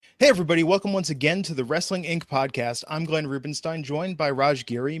Hey, everybody. Welcome once again to the Wrestling Inc. podcast. I'm Glenn Rubenstein, joined by Raj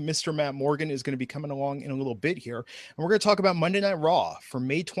Giri. Mr. Matt Morgan is going to be coming along in a little bit here. And we're going to talk about Monday Night Raw for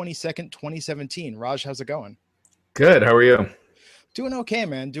May 22nd, 2017. Raj, how's it going? Good. How are you? Doing okay,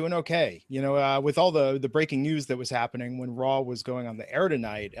 man. Doing okay. With all the breaking news that was happening when Raw was going on the air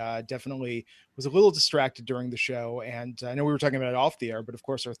tonight, definitely was a little distracted during the show. And I know we were talking about it off the air, but of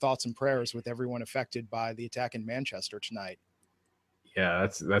course, our thoughts and prayers with everyone affected by the attack in Manchester tonight. Yeah,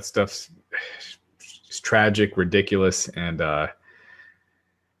 that stuff's just tragic, ridiculous, and I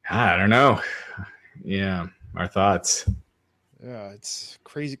don't know. Yeah, our thoughts. Yeah, it's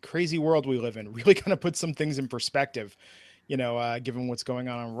crazy world we live in. Really kind of put some things in perspective, given what's going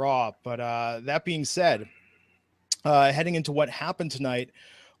on Raw. But that being said, heading into what happened tonight,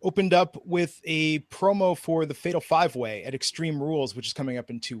 opened up with a promo for the Fatal 5-Way at Extreme Rules, which is coming up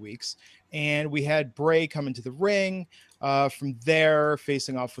in 2 weeks. And we had Bray come into the ring, from there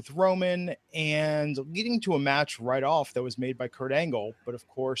facing off with Roman and leading to a match right off that was made by Kurt Angle. But of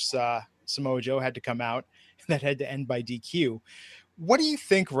course, Samoa Joe had to come out and that had to end by DQ. What do you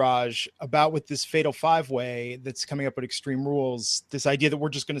think, Raj, about with this Fatal 5-Way that's coming up at Extreme Rules, this idea that we're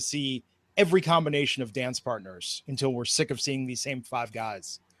just going to see every combination of dance partners until we're sick of seeing these same five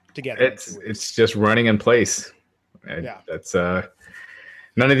guys together? It's just running in place. Yeah. That's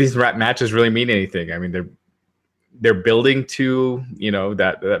none of these matches really mean anything. I mean, they're building to,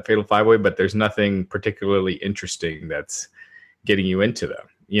 that Fatal 5-Way, but there's nothing particularly interesting that's getting you into them.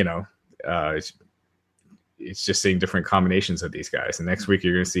 It's just seeing different combinations of these guys. And next week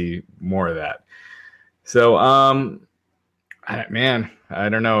you're going to see more of that. So, I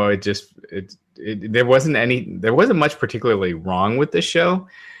don't know. There wasn't much particularly wrong with this show.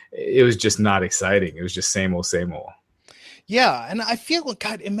 It was just not exciting. It was just same old. Yeah. And I feel,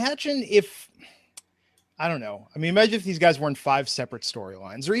 God, imagine if, I don't know. I mean, imagine if these guys were in 5 separate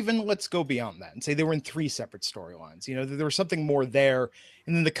storylines, or even let's go beyond that and say they were in 3 separate storylines. There was something more there.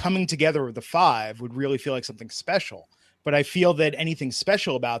 And then the coming together of the 5 would really feel like something special. But I feel that anything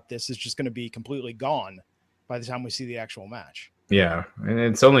special about this is just going to be completely gone by the time we see the actual match. Yeah. And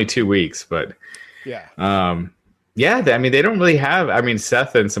it's only 2 weeks, but yeah. I mean, they don't really have,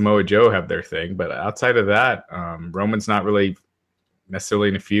 Seth and Samoa Joe have their thing, but outside of that, Roman's not really necessarily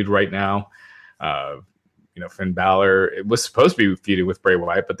in a feud right now. Finn Balor, it was supposed to be feuded with Bray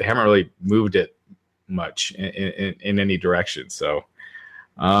Wyatt, but they haven't really moved it much in any direction. So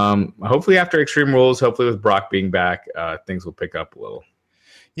hopefully after Extreme Rules, hopefully with Brock being back, things will pick up a little.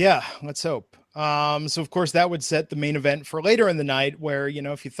 Yeah, let's hope. So of course that would set the main event for later in the night where,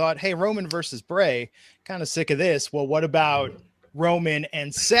 if you thought, hey, Roman versus Bray, kind of sick of this. Well, what about Roman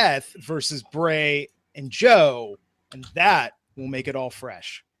and Seth versus Bray and Joe? And that will make it all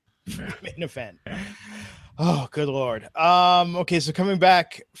fresh for the main event. Oh, good Lord. Okay. So coming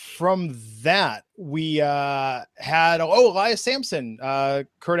back from that, we had, Elias Sampson,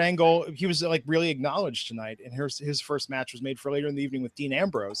 Kurt Angle. He was really acknowledged tonight, and his first match was made for later in the evening with Dean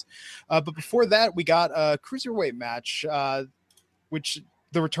Ambrose. But before that, we got a cruiserweight match, which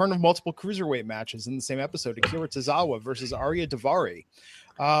the return of multiple cruiserweight matches in the same episode, Akira Tozawa versus Arya Daivari.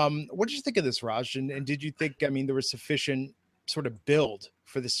 What did you think of this, Raj? And did you think, there was sufficient sort of build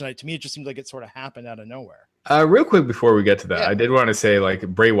for this tonight? To me, it just seemed like it sort of happened out of nowhere. Real quick before we get to that, I did want to say,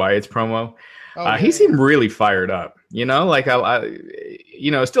 Bray Wyatt's promo, he seemed really fired up. Still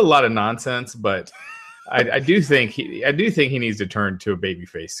a lot of nonsense, but I do think he needs to turn to a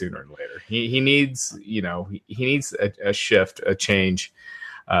babyface sooner or later. He needs, he needs a shift, a change,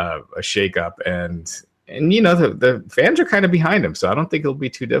 a shakeup, and the fans are kind of behind him, so I don't think it'll be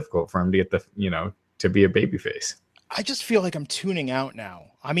too difficult for him to get to be a babyface. I just feel like I'm tuning out now.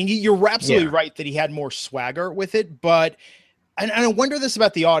 I mean, you're absolutely right that he had more swagger with it, but and I wonder this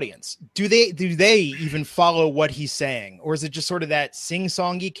about the audience. Do they even follow what he's saying? Or is it just sort of that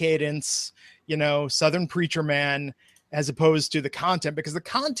sing-songy cadence, Southern preacher man, as opposed to the content? Because the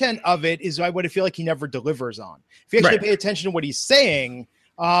content of it is what I feel like he never delivers on. If you actually pay attention to what he's saying,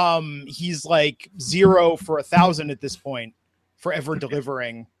 he's like 0 for 1,000 at this point for ever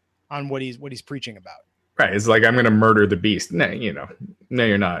delivering on what he's preaching about. Right. It's like, I'm going to murder the beast. No,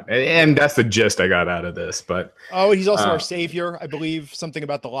 you're not. And that's the gist I got out of this. But he's also our savior, I believe. Something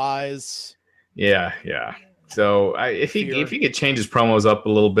about the lies. Yeah. So if he could change his promos up a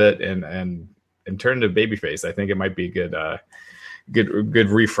little bit and turn to babyface, I think it might be a good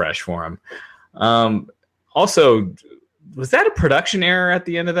refresh for him. Also, was that a production error at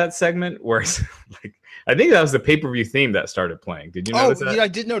the end of that segment where I think that was the pay-per-view theme that started playing. Did you notice that? Yeah, I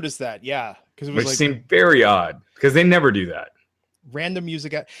did notice that. Yeah. Which seemed very odd because they never do that. Random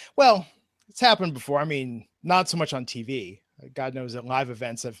music. Well, it's happened before. I mean, not so much on TV. God knows at live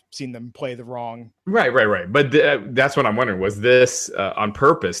events, I've seen them play the wrong. Right. But that's what I'm wondering. Was this on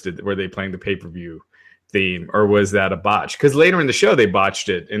purpose? Were they playing the pay-per-view theme, or was that a botch? Because later in the show, they botched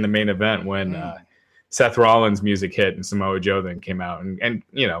it in the main event when Seth Rollins' music hit and Samoa Joe then came out. And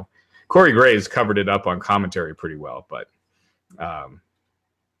you know, Corey Graves covered it up on commentary pretty well. But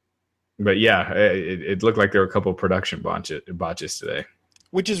yeah, it looked like there were a couple of production botches today.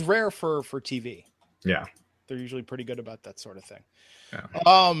 Which is rare for TV. Yeah. They're usually pretty good about that sort of thing. Yeah.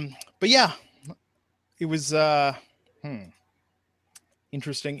 But yeah, it was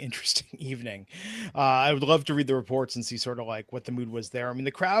interesting evening. I would love to read the reports and see sort of like what the mood was there. I mean,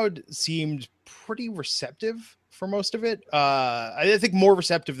 the crowd seemed pretty receptive for most of it. I think more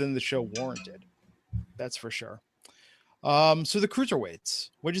receptive than the show warranted. That's for sure. So the cruiserweights,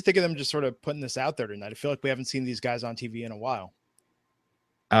 what did you think of them just sort of putting this out there tonight? I feel like we haven't seen these guys on TV in a while.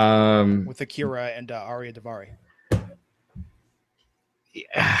 With Akira and Arya Daivari.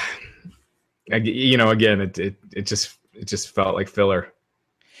 Yeah. You know, again, it just felt like filler.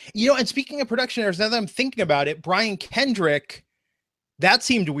 You know, and speaking of production errors, now that I'm thinking about it, Brian Kendrick, that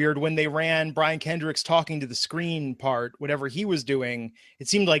seemed weird when they ran Brian Kendrick's talking to the screen part, whatever he was doing. It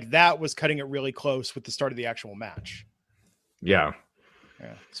seemed like that was cutting it really close with the start of the actual match. Yeah.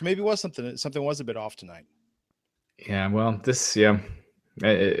 So maybe it was something was a bit off tonight. Yeah. Well, the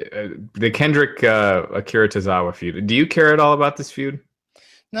Kendrick Akira Tozawa feud. Do you care at all about this feud?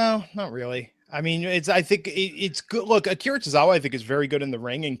 No, not really. I mean, I think it's good. Look, Akira Tozawa, I think, is very good in the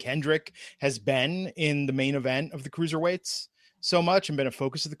ring, and Kendrick has been in the main event of the cruiserweights so much and been a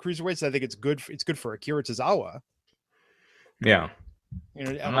focus of the cruiserweights. I think it's good. It's good for Akira Tozawa. Yeah. You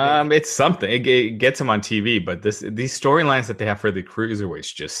know, it's something. It gets him on TV, but these storylines that they have for the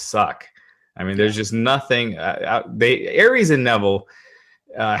cruiserweights just suck. I mean, there's just nothing. Aries and Neville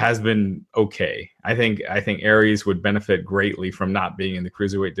has been okay. I think Aries would benefit greatly from not being in the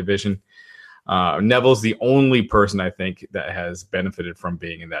cruiserweight division. Neville's the only person I think that has benefited from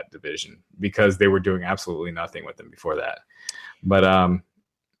being in that division because they were doing absolutely nothing with him before that. But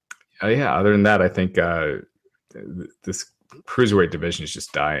yeah, other than that, I think this cruiserweight division is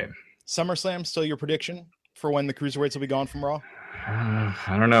just dying. SummerSlam still your prediction for when the cruiserweights will be gone from Raw?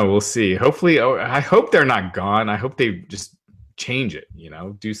 I don't know. We'll see. Hopefully, I hope they're not gone. I hope they just change it, you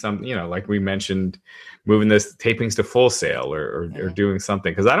know, do something, you know, like we mentioned, moving this tapings to Full Sail or doing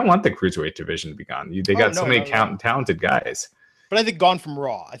something, because I don't want the cruiserweight division to be gone. They got so many talented guys. But I think gone from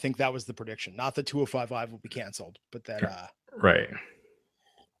Raw. I think that was the prediction. Not that 205 Live will be canceled, but that right.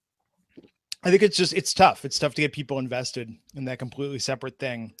 I think it's tough. It's tough to get people invested in that completely separate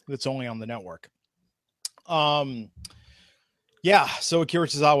thing that's only on the network. Yeah, so Akira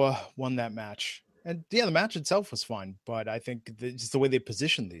Tozawa won that match. And yeah, the match itself was fine, but I think just the way they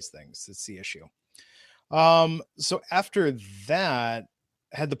position these things, it's the issue. So after that,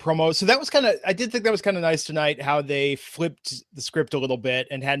 had the promo. So that was I did think that was kind of nice tonight, how they flipped the script a little bit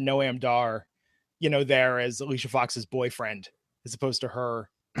and had Noam Dar, you know, there as Alicia Fox's boyfriend, as opposed to her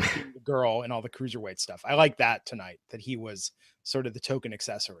being the girl and all the cruiserweight stuff. I like that tonight, that he was sort of the token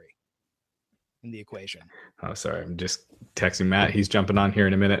accessory in the equation. Oh, sorry. I'm just texting Matt. He's jumping on here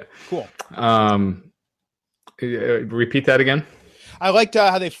in a minute. Cool. Repeat that again. I liked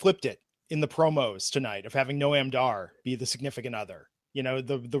how they flipped it in the promos tonight of having Noam Dar be the significant other, you know,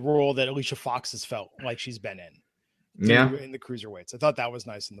 the role that Alicia Fox has felt like she's been in. Yeah. In the cruiserweights. I thought that was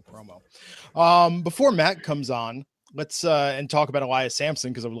nice in the promo. Before Matt comes on, let's and talk about Elias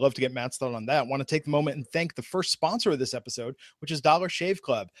Sampson, because I would love to get Matt's thought on that. I want to take the moment and thank the first sponsor of this episode, which is Dollar Shave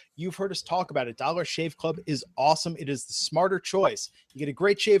Club. You've heard us talk about it. Dollar Shave Club is awesome. It is the smarter choice. You get a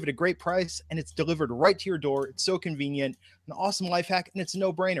great shave at a great price, and it's delivered right to your door. It's so convenient, an awesome life hack, and it's a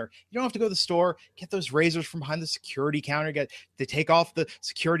no-brainer. You don't have to go to the store, get those razors from behind the security counter, they take off the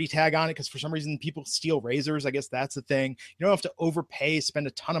security tag on it, because for some reason people steal razors. I guess that's the thing. You don't have to overpay, spend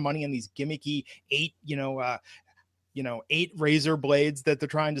a ton of money on these gimmicky 8 razor blades that they're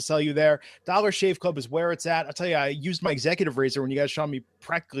trying to sell you there. Dollar Shave Club is where it's at. I'll tell you, I used my executive razor when you guys saw me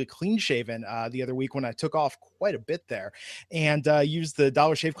practically clean shaven the other week when I took off quite a bit there, and used the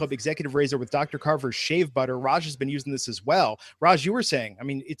Dollar Shave Club executive razor with Dr. Carver's shave butter. Raj has been using this as well. Raj, you were saying, I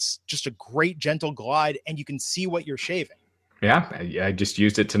mean, it's just a great gentle glide, and you can see what you're shaving. Yeah, I just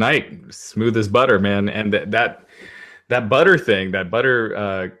used it tonight. Smooth as butter, man. And that butter thing, that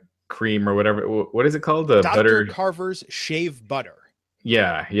butter cream or whatever, what is it called? The Dr. butter Carver's shave butter.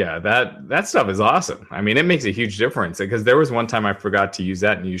 Yeah, that stuff is awesome. I mean, it makes a huge difference, because there was one time I forgot to use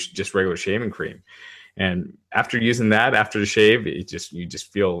that and use just regular shaving cream, and after using that, after the shave, you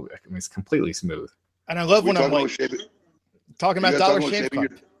just feel, I mean, it's completely smooth. And I love when I'm like talking about Dollar Shave Club.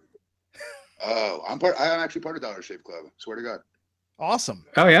 Oh, I'm actually part of Dollar Shave Club. Swear to God. Awesome.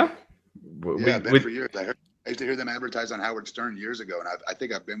 Oh yeah. Yeah, I've been for years. I used to hear them advertise on Howard Stern years ago, and I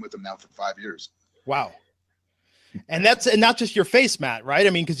think I've been with them now for 5 years. Wow. And that's not just your face, Matt, right? I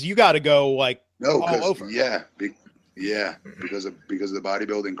mean, because you got to go like all over. Yeah, because of the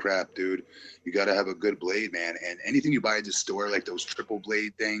bodybuilding crap, dude. You got to have a good blade, man. And anything you buy at the store, like those triple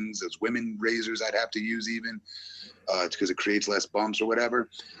blade things, those women razors I'd have to use even, because it creates less bumps or whatever.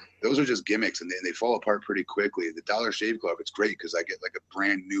 Those are just gimmicks, and they fall apart pretty quickly. The Dollar Shave Club, it's great because I get like a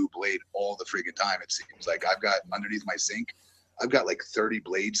brand new blade all the freaking time. It seems like I've got underneath my sink, I've got like 30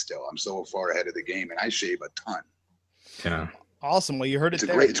 blades still. I'm so far ahead of the game, and I shave a ton. Yeah. Awesome. Well, you heard it.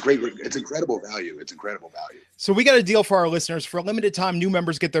 It's great. It's incredible value. So we got a deal for our listeners. For a limited time, new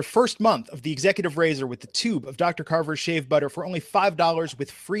members get their first month of the Executive Razor with the tube of Dr. Carver's shave butter for only $5 with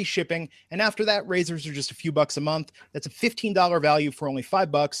free shipping. And after that, razors are just a few bucks a month. That's a $15 value for only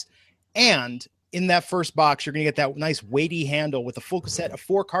 $5. And in that first box, you're going to get that nice weighty handle with a full set of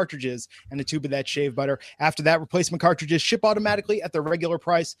 4 cartridges and a tube of that shave butter. After that, replacement cartridges ship automatically at their regular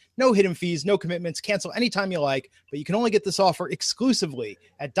price. No hidden fees, no commitments. Cancel anytime you like, but you can only get this offer exclusively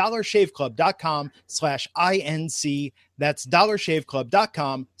at dollarshaveclub.com/INC. That's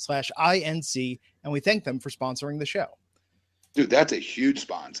dollarshaveclub.com/INC. And we thank them for sponsoring the show. Dude, that's a huge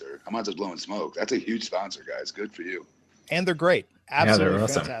sponsor. I'm not just blowing smoke. That's a huge sponsor, guys. Good for you. And they're great. Absolutely, yeah,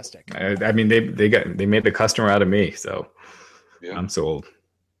 awesome. Fantastic. I mean, they made the customer out of me, so yeah. I'm sold.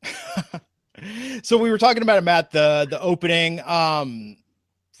 So we were talking about it, Matt, the opening.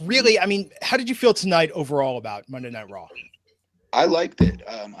 Really, I mean, how did you feel tonight overall about Monday Night Raw? I liked it.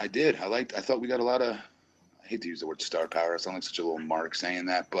 I did. I thought we got a lot of, I hate to use the word star power. I sound like such a little mark saying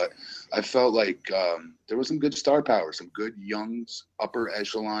that, but I felt like there was some good star power, some good young upper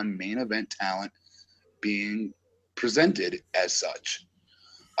echelon main event talent being presented as such.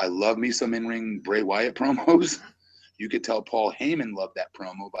 I love me some in-ring Bray Wyatt promos. You could tell Paul Heyman loved that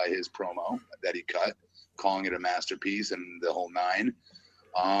promo by his promo that he cut, calling it a masterpiece and the whole nine.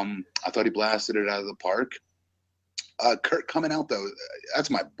 I thought he blasted it out of the park. Kurt coming out, though, that's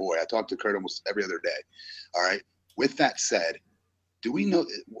my boy. I talk to Kurt almost every other day. All right. With that said, do we know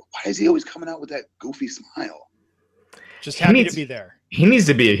why is he always coming out with that goofy smile? Just happy to be there. He needs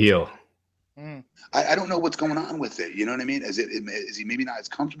to be a heel. I don't know what's going on with it. You know what I mean? Is he maybe not as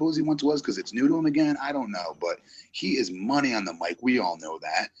comfortable as he once was because it's new to him again? I don't know, but he is money on the mic. We all know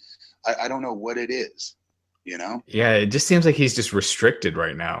that. I don't know what it is, you know? Yeah, it just seems like he's just restricted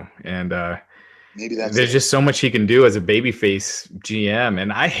right now. And maybe there's just so much he can do as a babyface GM.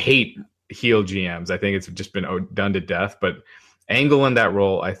 And I hate heel GMs. I think it's just been done to death. But Angle in that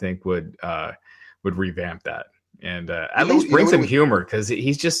role, I think, would revamp that. And at least bring some humor because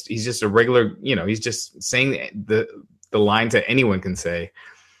he's just a regular, he's just saying the lines that anyone can say.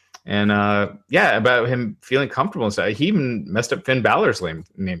 And about him feeling comfortable and stuff. He even messed up Finn Balor's name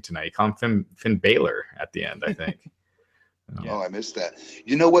tonight. He called him Finn Balor at the end, I think. Oh, I missed that.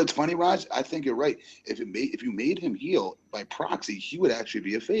 You know what's funny, Raj? I think you're right. If you made him heel by proxy, he would actually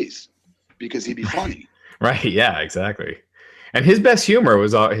be a face because he'd be funny. Right? Yeah, exactly. And his best humor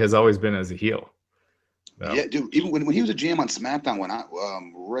has always been as a heel. So. Yeah, dude. Even when he was a GM on SmackDown,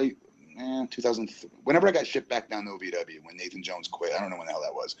 2003, whenever I got shipped back down to OVW when Nathan Jones quit, I don't know when the hell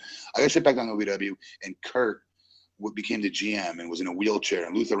that was. I got shipped back down to OVW, and Kurt became the GM and was in a wheelchair,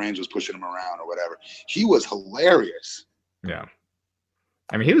 and Luther Reigns was pushing him around or whatever. He was hilarious. Yeah,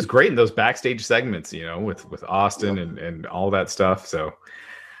 I mean, he was great in those backstage segments, with Austin and all that stuff. So,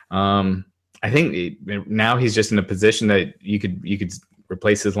 I think now he's just in a position that you could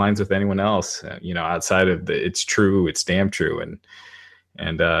replace his lines with anyone else, outside of it's true, it's damn true.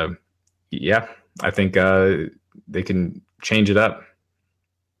 And I think they can change it up.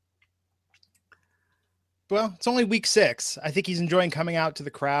 Well, it's only week 6. I think he's enjoying coming out to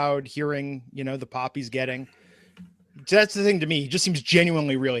the crowd, hearing, the pop he's getting. That's the thing to me. He just seems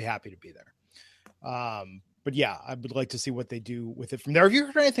genuinely really happy to be there. But yeah, I would like to see what they do with it from there. Have you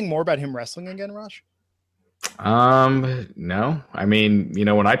heard anything more about him wrestling again, Raj? No. I mean,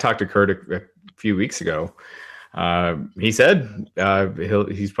 when I talked to Kurt a few weeks ago, he said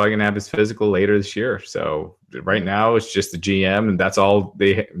he's probably gonna have his physical later this year. So right now it's just the GM, and that's all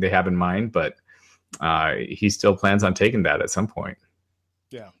they have in mind. But he still plans on taking that at some point.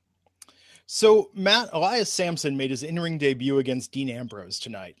 Yeah. So Matt, Elias Samson made his in-ring debut against Dean Ambrose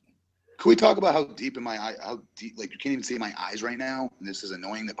tonight. Can we talk about how deep in my eye, like you can't even see my eyes right now? And this is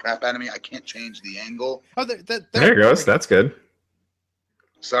annoying the crap out of me. I can't change the angle. Oh, there it goes. That's good.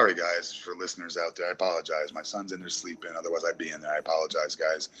 Sorry, guys, for listeners out there. I apologize. My son's in there sleeping. Otherwise, I'd be in there. I apologize,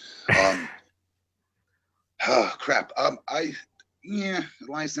 guys. Oh, crap. Yeah,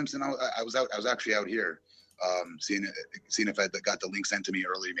 Elias Simpson. I was out. I was actually out here, seeing if I got the link sent to me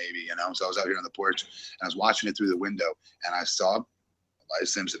early, maybe. So I was out here on the porch and I was watching it through the window, and I saw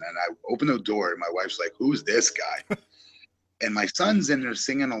Elias Simpson, and I opened the door, and my wife's like, "Who's this guy?" And my son's in there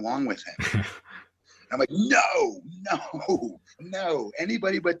singing along with him. I'm like, no.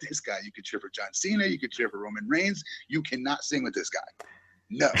 Anybody but this guy. You could cheer for John Cena. You could cheer for Roman Reigns. You cannot sing with this guy.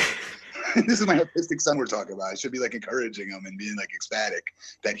 No. This is my autistic son we're talking about. I should be like encouraging him and being like ecstatic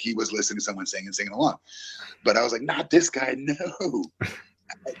that he was listening to someone sing and singing along. But I was like, not this guy. No.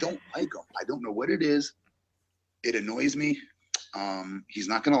 I don't like him. I don't know what it is. It annoys me. He's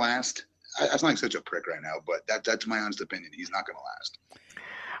not going to last. I sound like such a prick right now, but that's my honest opinion. He's not going to last.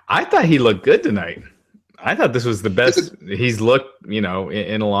 I thought he looked good tonight. I thought this was the best he's looked, in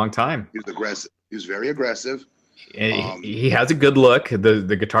a long time. He was aggressive. He was very aggressive. He has a good look.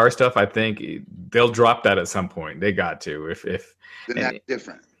 The guitar stuff, I think they'll drop that at some point. They got to. If then that's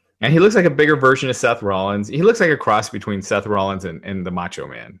different. And he looks like a bigger version of Seth Rollins. He looks like a cross between Seth Rollins and the Macho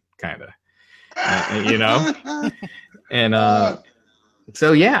Man, kind of. And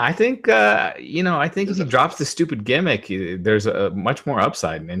so yeah, I think I think if he drops the stupid gimmick, there's a much more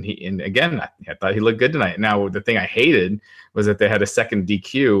upside. And again, I thought he looked good tonight. Now the thing I hated was that they had a second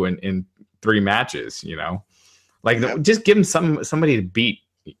DQ in 3 matches. Just give him somebody to beat.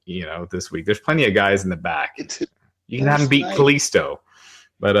 This week there's plenty of guys in the back. You can have him beat Kalisto,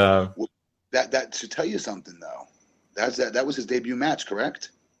 but that should tell you something though. That was his debut match, correct?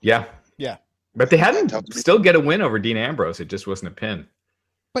 Yeah. But they had him still get a win over Dean Ambrose. It just wasn't a pin.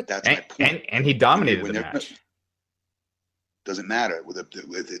 But that's my point. And he dominated the match. Doesn't matter.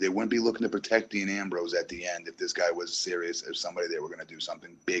 They wouldn't be looking to protect Dean Ambrose at the end if this guy was serious, if somebody they were going to do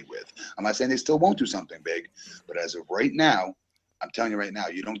something big with. I'm not saying they still won't do something big, but as of right now, I'm telling you right now,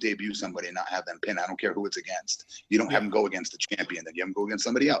 you don't debut somebody and not have them pin. I don't care who it's against. You don't have them go against the champion, then you have them go against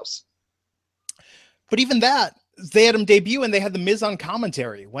somebody else. But even that, they had him debut and they had the Miz on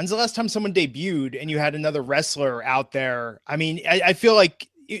commentary. When's the last time someone debuted and you had another wrestler out there? I mean, I feel like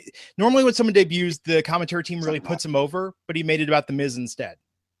normally when someone debuts, the commentary team really puts him over, but he made it about the Miz instead.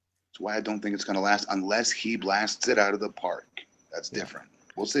 That's why I don't think it's going to last unless he blasts it out of the park. That's different.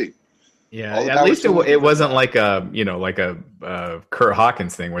 We'll see. Yeah, at least it wasn't like a Kurt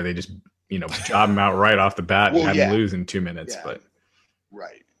Hawkins thing where they just job him out right off the bat and have him lose in 2 minutes. Yeah. But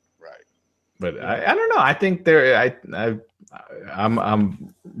right. But I don't know. I think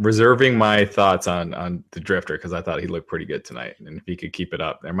I'm reserving my thoughts on the Drifter because I thought he looked pretty good tonight, and if he could keep it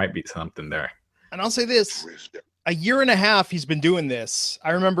up, there might be something there. And I'll say this: a year and a half he's been doing this. I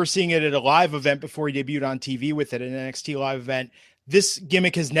remember seeing it at a live event before he debuted on TV with it, an NXT live event. This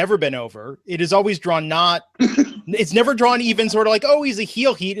gimmick has never been over. It is always drawn it's never drawn even sort of like, oh, he's a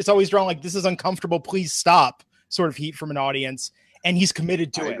heel heat. It's always drawn like, this is uncomfortable, please stop sort of heat from an audience. And he's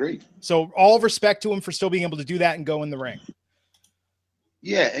committed to it. Agree. So all respect to him for still being able to do that and go in the ring.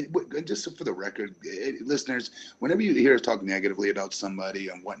 Yeah, and just for the record, listeners, whenever you hear us talk negatively about somebody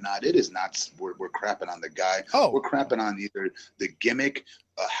and whatnot, it is not we're crapping on the guy. Oh, we're crapping on either the gimmick,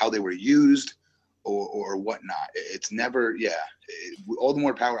 how they were used, or whatnot. It's never, all the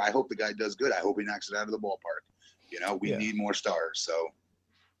more power. I hope the guy does good. I hope he knocks it out of the ballpark. We need more stars. So,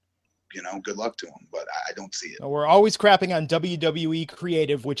 good luck to him, but I don't see it. We're always crapping on WWE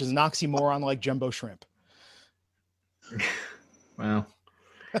creative, which is an oxymoron like Jumbo Shrimp. Well,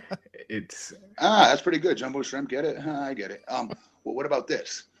 it's that's pretty good. Jumbo Shrimp, get it? I get it. Well, what about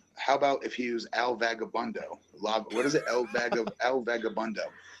this? How about if he was El Vagabundo? What is it? El Vagabundo.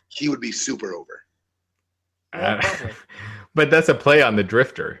 He would be super over. But that's a play on the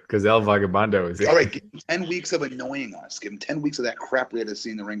Drifter because El Vagabundo is all right. Give him 10 weeks of annoying us. Give him 10 weeks of that crap we had to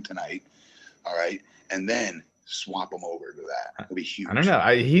see in the ring tonight. All right, and then swap him over to that. It'll be huge. I don't know.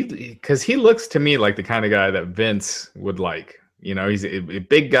 Because he looks to me like the kind of guy that Vince would like. He's a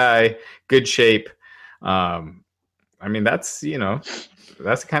big guy, good shape. I mean, that's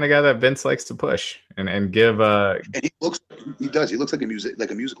the kind of guy that Vince likes to push and give. And he looks like a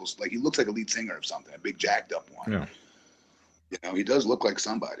musical, like he looks like a lead singer of something, a big jacked up one. Yeah. He does look like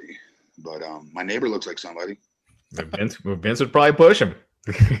somebody, but my neighbor looks like somebody. Vince would probably push him.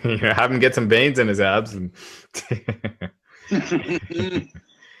 Have him get some veins in his abs, and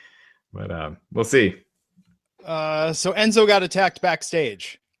but we'll see. So Enzo got attacked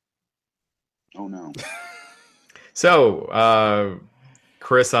backstage. Oh no. So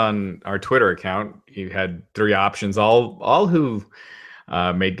Chris on our Twitter account, he had 3 options, all who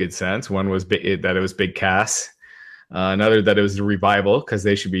made good sense. One was that it was Big Cass. Another that it was a revival because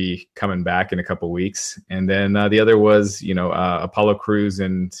they should be coming back in a couple weeks. And then the other was, Apollo Crews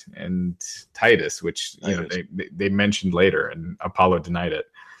and Titus, which they mentioned later, and Apollo denied it.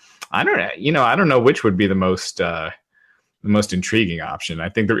 I don't know which would be the most intriguing option. I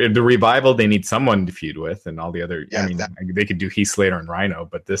think the revival, they need someone to feud with, and all the other. Yeah, they could do Heath Slater and Rhino,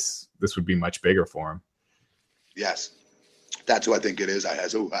 but this would be much bigger for him. Yes, that's who I think it is.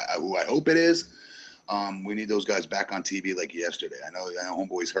 Who I hope it is. We need those guys back on TV like yesterday. I know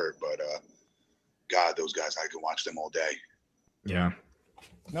Homeboy's hurt, but God, those guys, I can watch them all day. Yeah.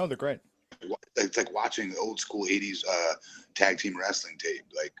 No, they're great. It's like watching old school 80s tag team wrestling tape.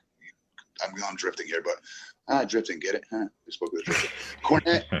 Like, I'm drifting here, but drifting, get it? Huh? We spoke with drifting.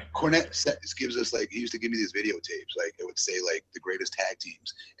 Cornette gives us, like, he used to give me these videotapes. Like, it would say, like, the greatest tag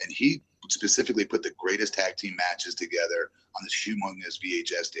teams. And he specifically put the greatest tag team matches together on this humongous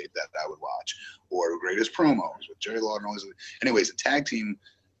VHS tape that I would watch, or greatest promos with Jerry Lawler and all this. Anyways, a tag team,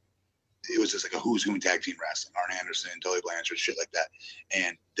 it was just like a who's who in tag team wrestling. Arn Anderson, Tully Blanchard, shit like that.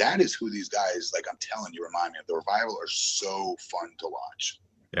 And that is who these guys, like, I'm telling you, remind me of. The Revival are so fun to watch.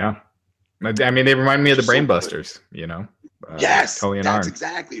 Yeah. I mean, they remind me of the Brainbusters, Yes, Tully and that's Arn.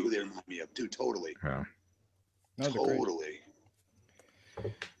 exactly who they remind me of, dude. Totally. Yeah. No, Totally.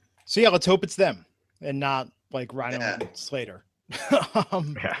 So yeah, let's hope it's them and not like Rhino and Slater.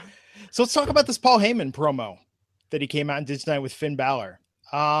 Yeah. So let's talk about this Paul Heyman promo that he came out and did tonight with Finn Balor.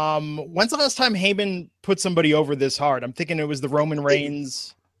 When's the last time Heyman put somebody over this hard? I'm thinking it was the Roman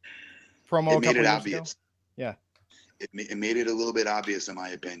Reigns promo. It made it obvious. Yeah. It made it a little bit obvious, in my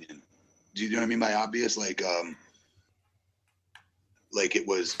opinion. Do you know what I mean by obvious? Like it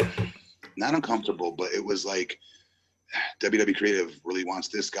was not uncomfortable, but it was like WWE Creative really wants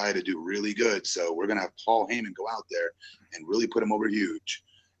this guy to do really good, so we're gonna have Paul Heyman go out there and really put him over huge.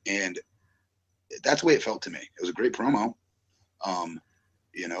 And that's the way it felt to me. It was a great promo.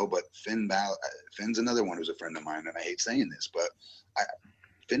 But Finn's another one who's a friend of mine, and I hate saying this, but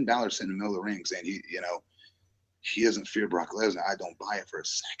Finn Balor's in the middle of the ring saying he doesn't fear Brock Lesnar. I don't buy it for a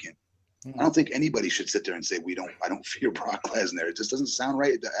second. I don't think anybody should sit there and say I don't fear Brock Lesnar. It just doesn't sound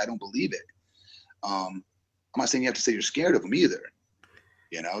right. I don't believe it. I'm not saying you have to say you're scared of him either.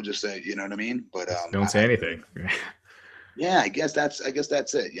 Just say, you know what I mean? But don't say anything. Yeah, I guess that's it.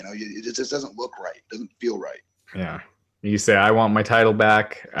 It just doesn't look right. It doesn't feel right. Yeah. You say, I want my title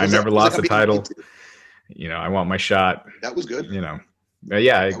back. I never lost a title. I want my shot. That was good. Yeah,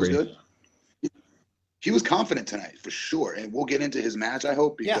 I agree. That was good. He was confident tonight for sure. And we'll get into his match, I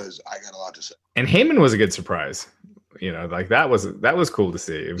hope, because I got a lot to say. And Heyman was a good surprise. Like that was cool to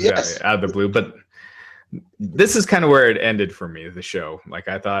see. It was out of the blue. But this is kind of where it ended for me, the show. Like,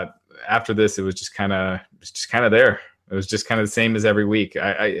 I thought after this, it was just kind of there. It was just kind of the same as every week.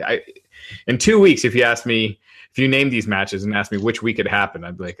 I in 2 weeks, if you name these matches and ask me which week it happened,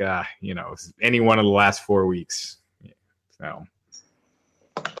 I'd be like, any one of the last 4 weeks. So,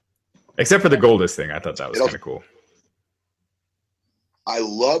 except for the Goldust thing, I thought that was kind of cool. I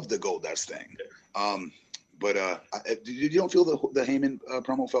love the Goldust thing. But you don't feel the Heyman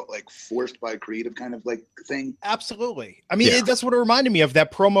promo felt like forced by creative kind of like thing? Absolutely. I mean, that's what it reminded me of,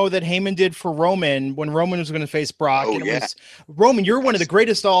 that promo that Heyman did for Roman when Roman was going to face Brock. Oh, and it was, Roman, you're one of the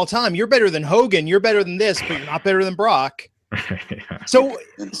greatest of all time. You're better than Hogan. You're better than this, but you're not better than Brock. So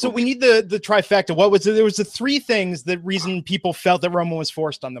we need the trifecta. What was it? There was the three things that reason people felt that Roman was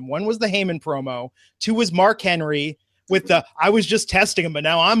forced on them. One was the Heyman promo. Two was Mark Henry with the I was just testing him, but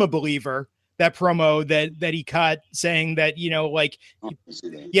now I'm a believer. That promo that he cut saying that,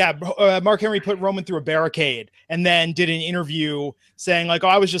 Mark Henry put Roman through a barricade and then did an interview saying like, oh,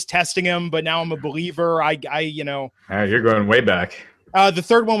 I was just testing him, but now I'm a believer. You're going way back. The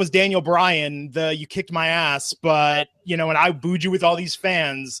third one was Daniel Bryan, you kicked my ass, but, and I booed you with all these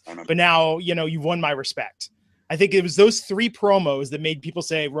fans, but now, you've won my respect. I think it was those three promos that made people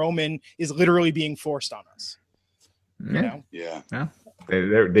say Roman is literally being forced on us. Yeah.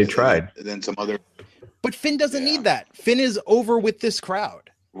 They tried. And then some other. But Finn doesn't need that. Finn is over with this crowd.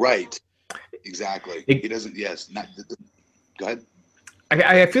 Right. Exactly. He doesn't. Yes. Go ahead.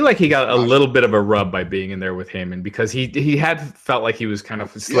 I feel like he got a little bit of a rub by being in there with Heyman because he had felt like he was kind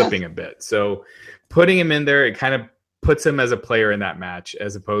of slipping a bit. So putting him in there, it kind of puts him as a player in that match,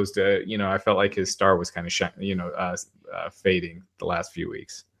 as opposed to, I felt like his star was kind of fading the last few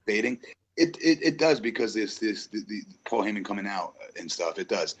weeks. Fading. It does, because the Paul Heyman coming out and stuff. It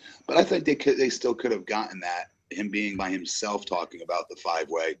does, but I think they still could have gotten that, him being by himself talking about the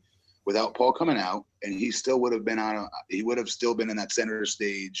 5-way without Paul coming out, and he still would have been he would have still been in that center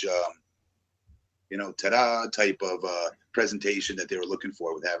stage, ta-da type of presentation that they were looking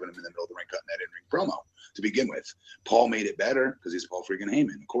for with having him in the middle of the ring cutting that in-ring promo to begin with. Paul made it better because he's Paul freaking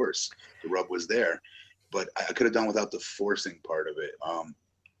Heyman, of course. The rub was there. But I could have done without the forcing part of it.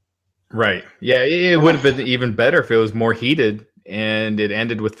 Right. Yeah, it would have been even better if it was more heated and it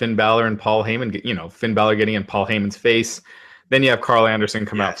ended with Finn Balor and Paul Heyman, Finn Balor getting in Paul Heyman's face. Then you have Carl Anderson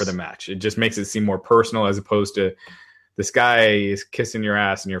come out for the match. It just makes it seem more personal as opposed to this guy is kissing your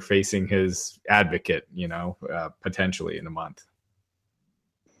ass and you're facing his advocate, potentially in a month.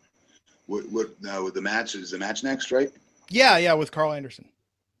 With the match, is the match next, right? Yeah, with Carl Anderson.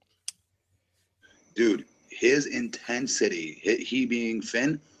 Dude, his intensity, he being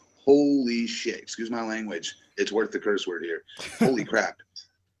Finn, holy shit. Excuse my language. It's worth the curse word here. Holy crap.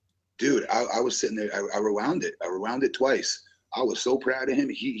 Dude, I was sitting there. I rewound it. I rewound it twice. I was so proud of him.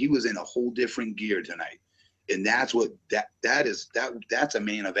 He was in a whole different gear tonight. And that's what that's a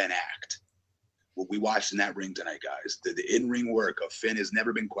main event act. What we watched in that ring tonight, guys. The in-ring work of Finn has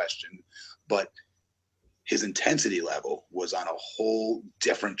never been questioned, but his intensity level was on a whole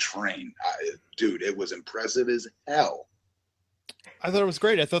different train. Dude, it was impressive as hell. I thought it was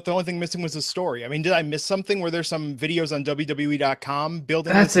great. I thought the only thing missing was the story. I mean, did I miss something? Were there some videos on WWE.com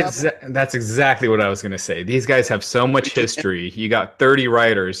building that's exactly what I was going to say. These guys have so much history. You got 30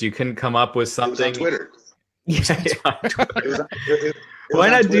 writers. You couldn't come up with something. It was on Twitter. Yeah. Why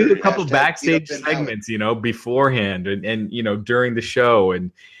not do a couple backstage segments, beforehand and during the show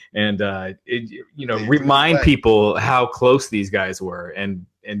and remind people how close these guys were and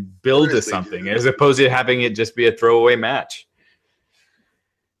build to something as opposed to having it just be a throwaway match.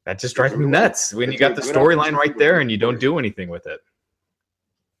 That just drives me nuts when you got the storyline right there and you don't do anything with it.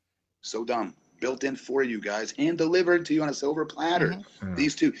 So dumb. Built in for you guys and delivered to you on a silver platter. Mm-hmm.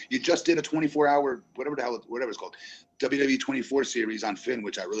 These two, you just did a 24-hour, whatever it's called, WWE 24 series on Finn,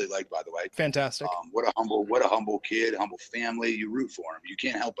 which I really liked, by the way. Fantastic. What a humble kid, humble family. You root for him. You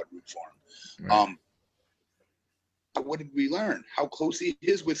can't help but root for him. Right. What did we learn? How close he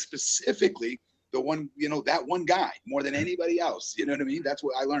is with specifically the one, that one guy more than anybody else. You know what I mean? That's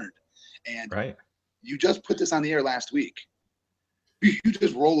what I learned. And right. You just put this on the air last week. You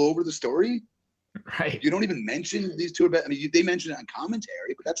just roll over the story. Right. You don't even mention these two. I mean, they mention it on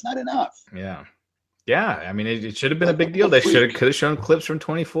commentary, but that's not enough. Yeah. Yeah. I mean, it should have been a big deal. They could have shown clips from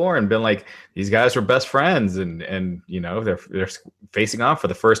 24 and been like, these guys were best friends and they're facing off for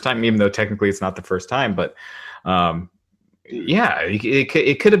the first time, even though technically it's not the first time. But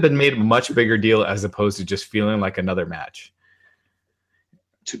it could have been made a much bigger deal as opposed to just feeling like another match.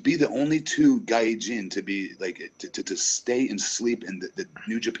 To be the only two gaijin to be like to stay and sleep in the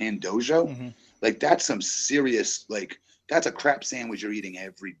New Japan dojo, mm-hmm. Like that's some serious, like that's a crap sandwich you're eating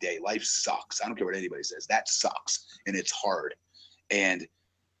every day. Life sucks. I don't care what anybody says. That sucks and it's hard. And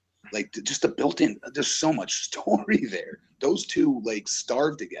like just the built-in, there's so much story there. Those two like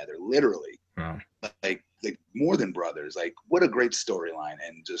starved together, literally. Wow. Like more than brothers. Like what a great storyline.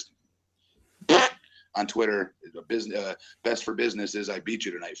 And just on Twitter, best for business is I beat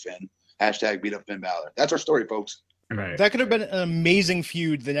you tonight, Finn. # beat up Finn Balor. That's our story, folks. Right. That could have been an amazing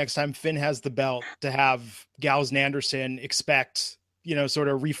feud the next time Finn has the belt to have Gallows and Anderson expect, sort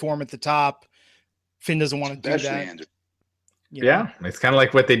of reform at the top. Finn doesn't want to do that. Yeah. It's kind of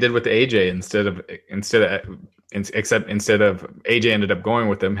like what they did with AJ instead of AJ ended up going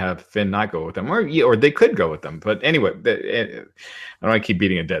with them, have Finn not go with them, or they could go with them. But anyway, I don't want to keep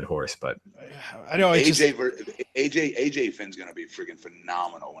beating a dead horse, but I know AJ Finn's going to be freaking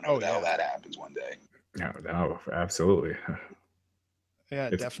phenomenal whenever the hell that happens one day. No, absolutely.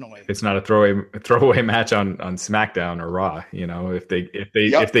 Yeah, definitely. It's not a throwaway match on SmackDown or Raw. If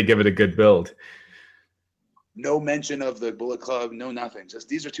they give it a good build. No mention of the Bullet Club, no nothing. Just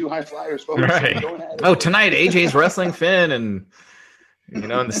these are two high flyers, folks. Right. Tonight AJ's wrestling Finn, and in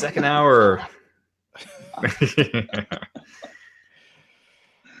the second hour.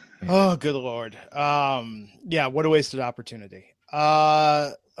 Oh, good Lord. What a wasted opportunity.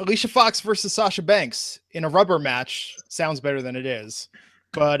 Alicia Fox versus Sasha Banks in a rubber match sounds better than it is.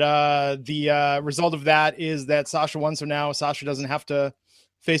 But the result of that is that Sasha won, so now Sasha doesn't have to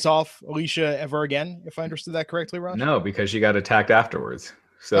face off Alicia ever again, if I understood that correctly, Raj? No, because she got attacked afterwards.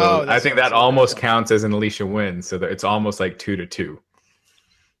 So I think that almost counts as an Alicia win. So that it's almost like 2-2.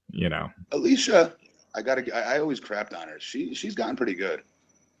 Alicia, I always crapped on her. She's gotten pretty good.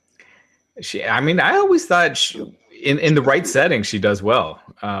 I always thought in the right setting she does well,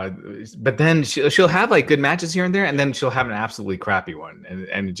 but then she'll have like good matches here and there, and then she'll have an absolutely crappy one,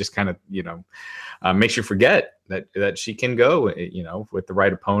 and it just kind of makes you forget that she can go with the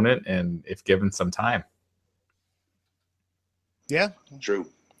right opponent and if given some time. Yeah, true.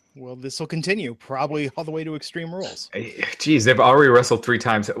 Well, this will continue probably all the way to Extreme Rules. Geez, they've already wrestled 3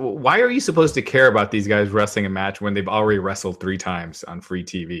 times. Why are you supposed to care about these guys wrestling a match when they've already wrestled 3 times on free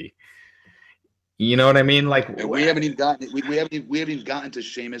TV? You know what I mean? Like, and we haven't even gotten to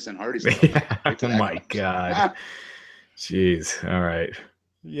Sheamus and Hardy stuff. Yeah. Oh my God. Jeez. All right.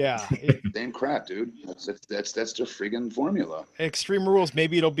 Yeah. Same crap, dude. That's the friggin' formula. Extreme Rules.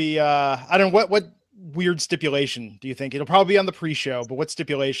 Maybe it'll be I don't know what weird stipulation do you think? It'll probably be on the pre-show, but what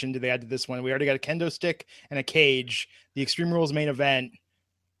stipulation do they add to this one? We already got a kendo stick and a cage. The Extreme Rules main event.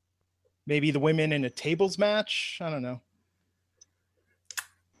 Maybe the women in a tables match. I don't know.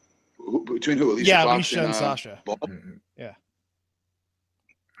 Between who? Alicia and Sasha. Yeah.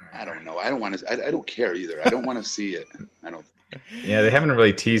 I don't know. I don't want to. I don't care either. I don't want to see it. I don't. Yeah, they haven't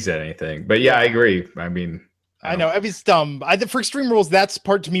really teased anything, but yeah, I agree. I mean, I know it's dumb. For Extreme Rules, that's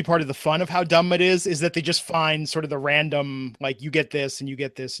part of the fun of how dumb it is that they just find sort of the random, like, you get this and you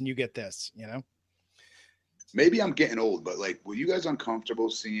get this and you get this, you know? Maybe I'm getting old, but like, were you guys uncomfortable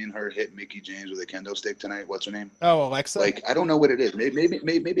seeing her hit Mickie James with a kendo stick tonight? What's her name? Oh, Alexa. Like, I don't know what it is.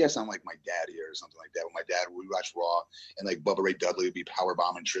 Maybe I sound like my dad here or something like that. When my dad would watch Raw and like Bubba Ray Dudley would be power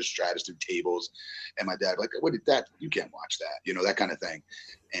bombing Trish Stratus through tables, and my dad like, what did that? You can't watch that, you know, that kind of thing.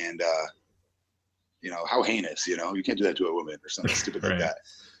 And you know, how heinous, you know, you can't do that to a woman or something stupid like that.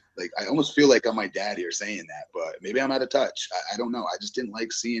 Like, I almost feel like I'm my dad here saying that, but maybe I'm out of touch. I don't know. I just didn't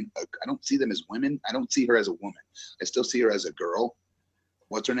like seeing. I don't see them as women. I don't see her as a woman. I still see her as a girl.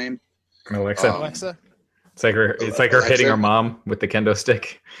 What's her name? Alexa. Alexa. It's like her. It's like her hitting her mom with the kendo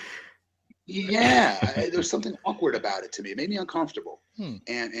stick. Yeah, there's something awkward about it to me. It made me uncomfortable.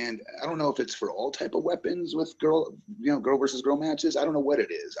 And I don't know if it's for all type of weapons with girl versus girl matches. I don't know what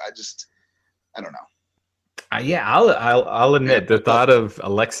it is. I don't know. Yeah, I'll admit the thought of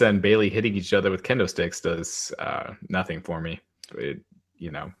Alexa and Bayley hitting each other with kendo sticks does nothing for me.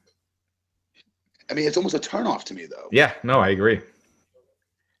 You know, I mean, it's almost a turnoff to me, though. Yeah, no, I agree.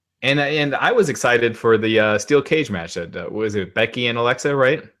 And I was excited for the steel cage match that was it Becky and Alexa,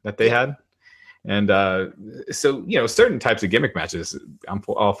 right? That they had. And so, you know, certain types of gimmick matches, I'm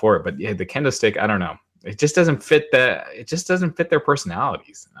all for it. But yeah, the kendo stick, I don't know. It just doesn't fit it just doesn't fit their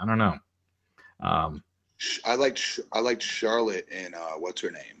personalities. I don't know. I liked Charlotte and what's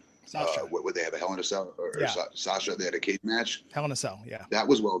her name? Sasha. Would they have a Hell in a Cell or Sasha? They had a cage match. Hell in a Cell, yeah. That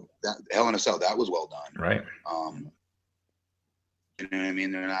was Hell in a Cell. That was well done. Right. You know what I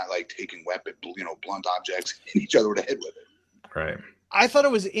mean? They're not like taking blunt objects, hitting each over the head with it. Right. I thought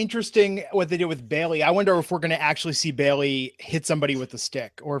it was interesting what they did with Bayley. I wonder if we're going to actually see Bayley hit somebody with a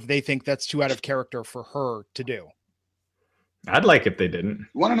stick, or if they think that's too out of character for her to do. I'd like if they didn't.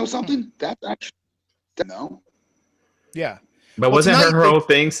 You want to know something? That's actually no. Yeah. But wasn't her whole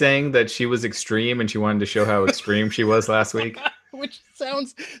thing saying that she was extreme and she wanted to show how extreme she was last week? Which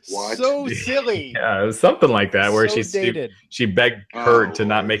sounds so silly. Yeah, it was something like that where so she begged Kurt to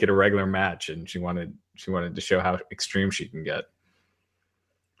not make it a regular match, and she wanted to show how extreme she can get.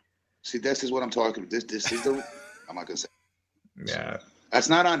 See, this is what I'm talking about. This is the I'm not gonna say. Yeah. That's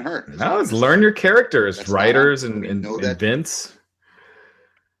not on her. No, it's learn your characters, writers and Vince.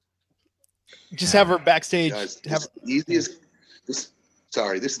 Just have her backstage. This is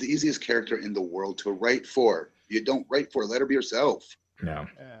the easiest character in the world to write for. You don't write for. Let her be herself. No.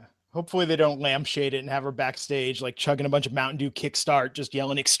 Yeah. Hopefully they don't lampshade it and have her backstage like chugging a bunch of Mountain Dew kickstart, just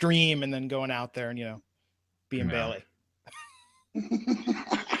yelling extreme and then going out there and being Bayley.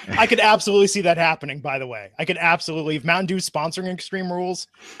 I could absolutely see that happening, by the way. I could absolutely, if Mountain Dew sponsoring Extreme Rules,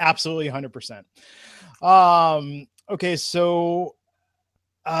 absolutely 100%. Okay, so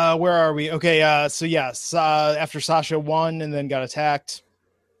where are we? Okay, so yes, after Sasha won and then got attacked,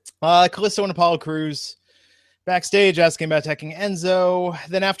 Kalisto and Apollo Crews backstage asking about attacking Enzo.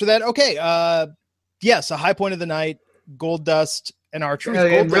 Then after that, okay, yes, a high point of the night, Goldust and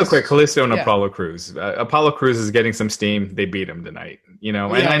R-Truth. Real quick, Kalisto and Apollo Crews. Apollo Crews is getting some steam. They beat him tonight, and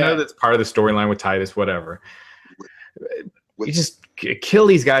I know that's part of the storyline with Titus, whatever. You just kill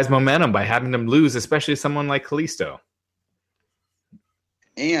these guys' momentum by having them lose, especially someone like Kalisto.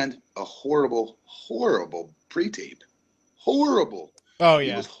 And a horrible, horrible pre-tape. Horrible. Oh,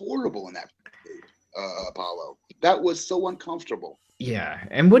 yeah. It was horrible in that pre-tape, Apollo. That was so uncomfortable. Yeah,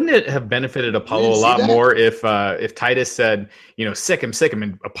 and wouldn't it have benefited Apollo a lot more if Titus said, sick him,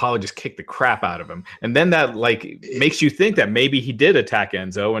 and Apollo just kicked the crap out of him, and then that makes you think that maybe he did attack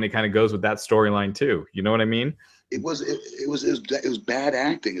Enzo, and it kind of goes with that storyline too. You know what I mean? It was bad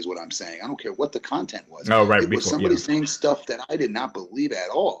acting, is what I'm saying. I don't care what the content was. Oh, right. It was somebody saying stuff that I did not believe at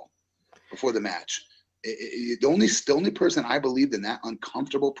all before the match. The only person I believed in that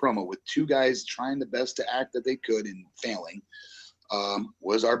uncomfortable promo with two guys trying the best to act that they could and failing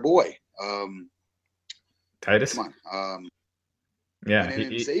was our boy Titus. Come on, yeah,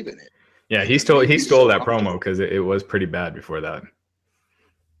 and saving it. Yeah, he stole that promo because it was pretty bad before that.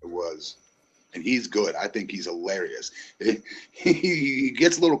 It was, and he's good. I think he's hilarious. He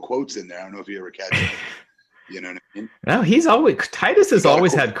gets little quotes in there. I don't know if you ever catch it. You know what I mean? No, Titus has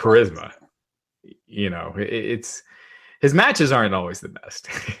always had charisma. You know, it's his matches aren't always the best,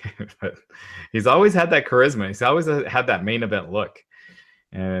 but he's always had that charisma. He's always had that main event look.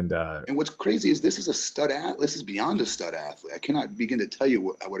 And what's crazy is this is a stud athlete. This is beyond a stud athlete. I cannot begin to tell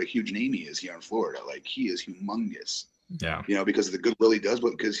you what a huge name he is here in Florida. Like, he is humongous. Yeah. You know, because of the goodwill he does,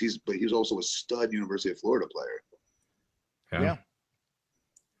 but he's also a stud University of Florida player. Yeah.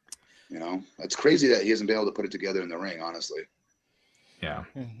 You know, it's crazy that he hasn't been able to put it together in the ring, honestly. Yeah.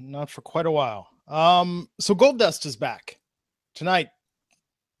 Not for quite a while. So Goldust is back tonight.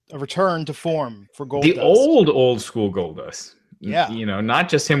 A return to form for Goldust. The old school Goldust. Yeah. You know, not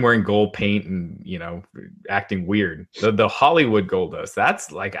just him wearing gold paint and, you know, acting weird. The Hollywood Goldust.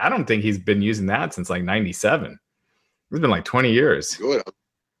 That's like, I don't think he's been using that since like 97. It's been like 20 years. Good.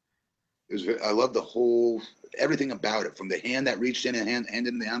 I love the whole, everything about it, from the hand that reached in and hand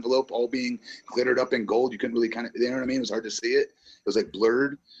in the envelope, all being glittered up in gold. You couldn't really you know what I mean? It was hard to see it. It was like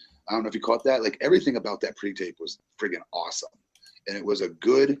blurred. I don't know if you caught that. Like, everything about that pre-tape was friggin' awesome. And it was a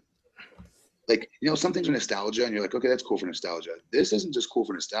good, like, you know, some things are nostalgia and you're like, okay, that's cool for nostalgia. This isn't just cool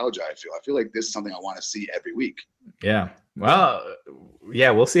for nostalgia. I feel like this is something I want to see every week. Yeah. Well,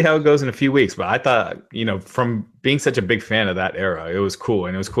 yeah, we'll see how it goes in a few weeks. But I thought, you know, from being such a big fan of that era, it was cool.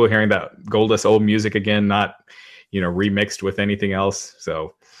 And it was cool hearing that Goldust old music again, not, you know, remixed with anything else.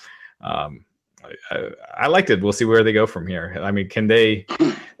 So I liked it. We'll see where they go from here. I mean, can they,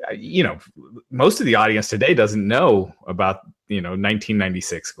 you know, most of the audience today doesn't know about, you know,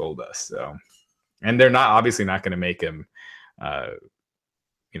 1996 Goldust. So, and they're obviously not going to make him,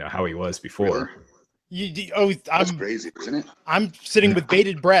 you know, how he was before. Really? That's crazy, isn't it? I'm sitting with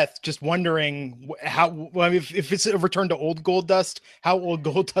bated breath, just wondering if it's a return to old Goldust, how old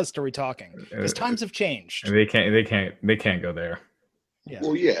Goldust are we talking? Because times have changed. They can't go there. Yeah.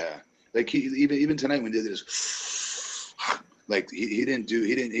 Well, yeah. Like, even tonight when he did this, like, he didn't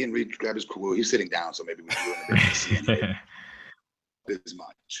reach, grab his cool. He's sitting down, so maybe we didn't see anything as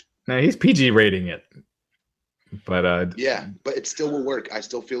much. No, he's PG rating it. But yeah, but it still will work. I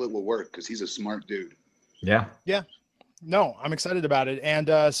still feel it will work because he's a smart dude. Yeah. Yeah. No, I'm excited about it.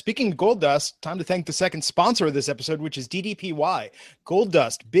 And speaking of Goldust, time to thank the second sponsor of this episode, which is DDPY.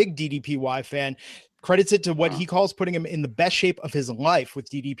 Goldust, big DDPY fan, credits it to what he calls putting him in the best shape of his life with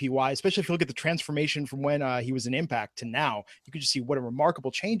DDPY, especially if you look at the transformation from when he was in Impact to now. You can just see what a remarkable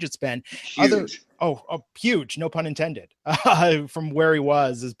change it's been. Huge. Huge, no pun intended. From where he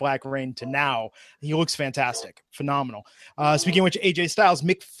was as Black Reign to now, he looks fantastic, phenomenal. Speaking of which, AJ Styles,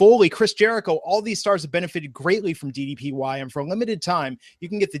 Mick Foley, Chris Jericho, all these stars have benefited greatly from DDPY, and for a limited time, you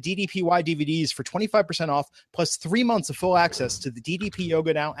can get the DDPY DVDs for 25% off, plus 3 months of full access to the DDP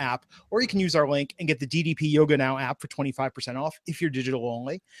Yoga Now app, or you can use our link and get the DDP Yoga Now app for 25% off if you're digital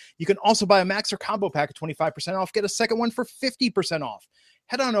only. You can also buy a max or combo pack at 25% off, get a second one for 50% off.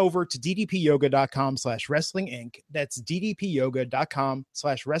 Head on over to ddpyoga.com/wrestling inc. That's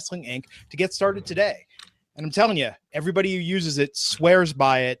ddpyoga.com/wrestling inc. to get started today. And I'm telling you, everybody who uses it swears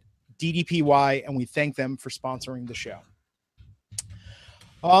by it, DDPY, and we thank them for sponsoring the show.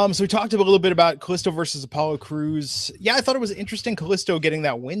 So we talked a little bit about Kalisto versus Apollo Crews. Yeah, I thought it was interesting, Kalisto getting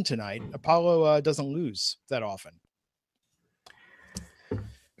that win tonight. Apollo doesn't lose that often.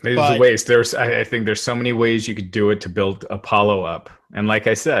 It was a waste. I think there's so many ways you could do it to build Apollo up. And like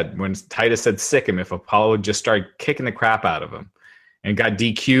I said, when Titus said sick him, if Apollo just started kicking the crap out of him and got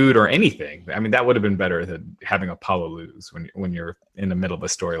DQ'd or anything, I mean, that would have been better than having Apollo lose when you're in the middle of a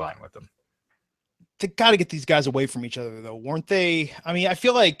storyline with them. They got to get these guys away from each other, though, weren't they? I mean, I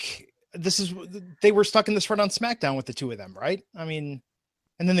feel like they were stuck in this run on SmackDown with the two of them, right? I mean,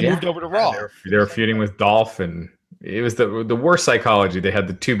 and then they moved over to Raw. They were feuding with Dolph, and it was the worst psychology. They had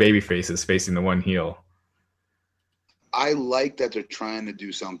the two baby faces facing the one heel. I like that they're trying to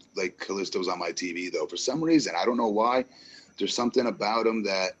do something like Kalisto's on my TV, though. For some reason, I don't know why. There's something about him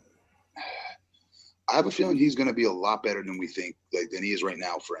that I have a feeling he's going to be a lot better than we think, like than he is right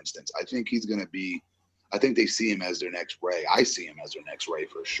now. For instance, I think he's going to be. I think they see him as their next Rey. I see him as their next Rey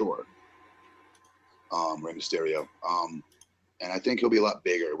for sure. Rey Mysterio. And I think he'll be a lot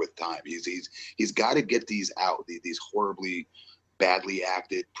bigger with time. He's got to get these out, these horribly badly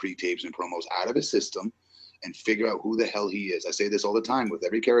acted pre-tapes and promos out of his system, and figure out who the hell he is. I say this all the time with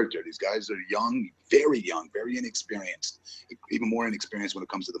every character. These guys are young, very inexperienced, even more inexperienced when it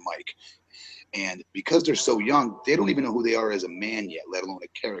comes to the mic. And because they're so young, they don't even know who they are as a man yet, let alone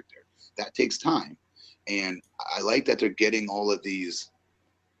a character. That takes time. And I like that they're getting all of these,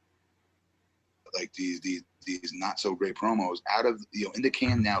 like these not so great promos out of, in the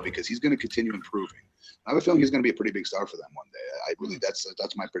can now, because he's going to continue improving. I have a feeling he's going to be a pretty big star for them one day. I really, that's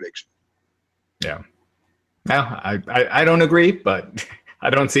my prediction. Yeah. No, I don't agree, but I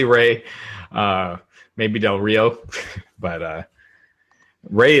don't see Ray. Maybe Del Rio, but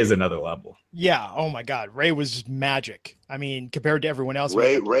Ray is another level. Yeah. Oh my God. Ray was just magic. I mean, compared to everyone else.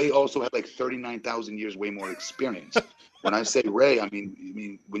 Ray also had like 39,000 years way more experience. When I say Ray, I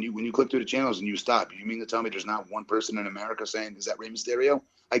mean when you click through the channels and you stop, you mean to tell me there's not one person in America saying, "Is that Rey Mysterio?"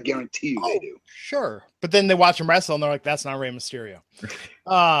 I guarantee you they do. Sure. But then they watch him wrestle and they're like, "That's not Rey Mysterio."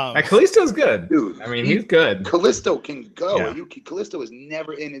 Kalisto's good, dude. I mean, he's good. Kalisto can go. Yeah. Kalisto has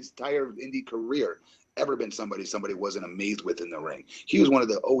never in his entire indie career ever been somebody wasn't amazed with in the ring. He was one of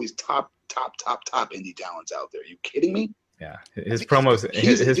the always top indie talents out there. Are you kidding me? Yeah, his promos.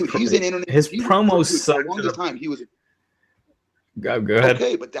 He's an internet. His promos suck. For the longest time, he was. Go ahead.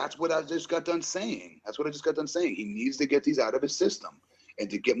 Okay, but that's what I just got done saying. He needs to get these out of his system and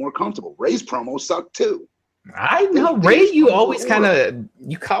to get more comfortable. Ray's promos suck too. I know Ray. You always kind of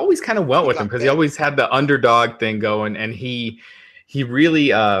went with him because he always had the underdog thing going, and he really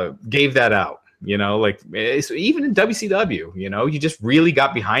gave that out. Like even in WCW, you just really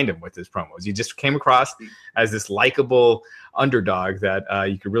got behind him with his promos. You just came across as this likable underdog that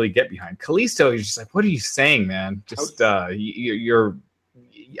you could really get behind. Kalisto, you're just like, what are you saying, man? Just you're.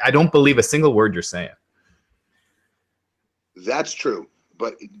 I don't believe a single word you're saying. That's true,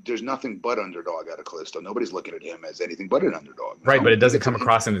 but there's nothing but underdog out of Kalisto. Nobody's looking at him as anything but an underdog. No? Right, but it doesn't come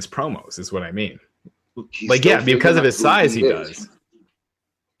across in his promos, is what I mean. Because of his size, he does.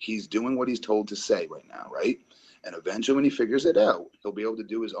 He's doing what he's told to say right now, right? And eventually when he figures it out, he'll be able to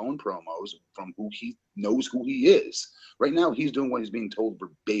do his own promos from who he knows who he is. Right now, he's doing what he's being told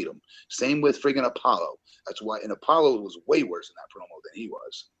verbatim. Same with friggin' Apollo. That's why, and Apollo was way worse in that promo than he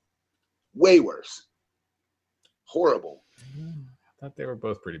was. Way worse. Horrible. I thought they were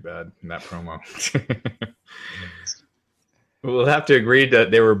both pretty bad in that promo. We'll have to agree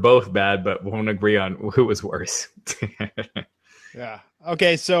that they were both bad, but won't agree on who was worse. Yeah.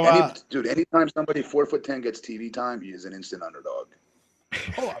 Okay, so anytime somebody 4'10" gets TV time, he is an instant underdog.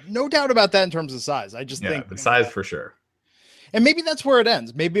 Oh, no doubt about that in terms of size. I just think the size for sure. And maybe that's where it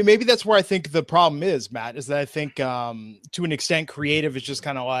ends. Maybe that's where I think the problem is, Matt, is that I think to an extent creative is just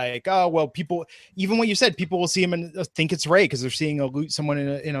kind of like, oh, well, people, even what you said, people will see him and think it's Ray because they're seeing someone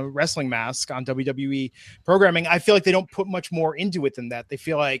in a wrestling mask on WWE programming. I feel like they don't put much more into it than that. They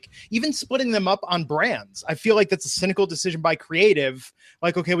feel like even splitting them up on brands, I feel like that's a cynical decision by creative.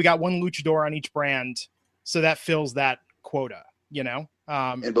 Like, okay, we got one luchador on each brand, so that fills that quota,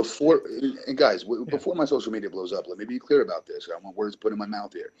 And before my social media blows up, let me be clear about this. I don't want words put in my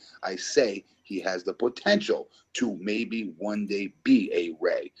mouth here. I say he has the potential to maybe one day be a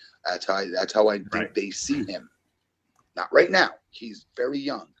Ray. That's how I think they see him. Not right now. He's very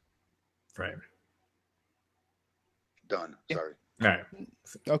young. Right. Done. Sorry. All right.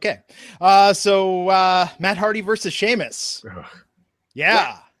 Okay. So Matt Hardy versus Sheamus. Ugh.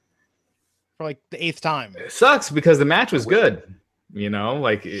 Yeah. For like the 8th time. It sucks because the match was good.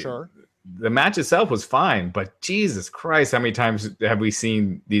 Sure. The match itself was fine, but Jesus Christ, how many times have we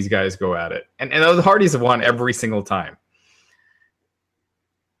seen these guys go at it? And the Hardys have won every single time.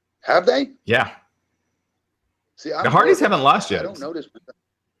 Have they? Yeah. See, the Hardys haven't lost yet. I don't notice.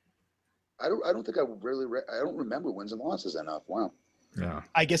 I don't think I really. I don't remember wins and losses enough. Wow. Yeah.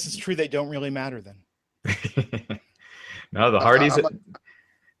 I guess it's true they don't really matter then. No, the Hardys.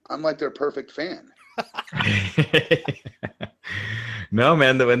 I'm like their perfect fan. No,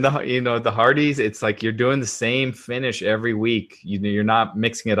 man. The Hardys, it's like you're doing the same finish every week. You're not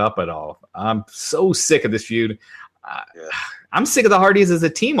mixing it up at all. I'm so sick of this feud. I'm sick of the Hardys as a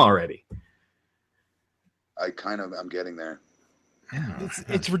team already. I'm getting there. Yeah.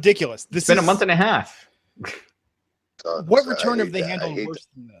 It's ridiculous. It's been a month and a half. What return have they handled worse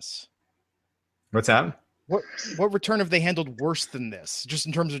than this? What's that? What return have they handled worse than this? Just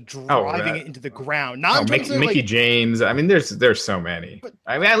in terms of driving it into the ground. Mickey James. I mean, there's so many.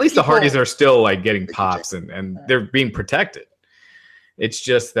 I mean, at least the Hardys are still like getting pops and they're being protected. It's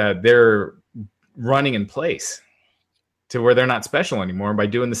just that they're running in place to where they're not special anymore by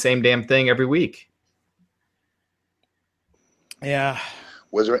doing the same damn thing every week. Yeah.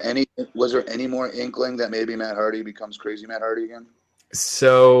 Was there any more inkling that maybe Matt Hardy becomes crazy Matt Hardy again?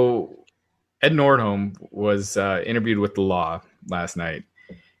 So Ed Nordholm was interviewed with The Law last night.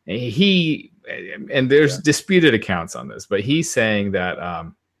 And there's disputed accounts on this, but he's saying that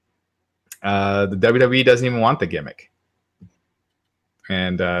the WWE doesn't even want the gimmick,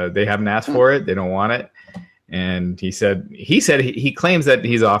 and they haven't asked for it. They don't want it. And he said he claims that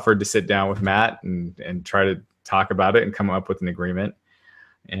he's offered to sit down with Matt and try to talk about it and come up with an agreement.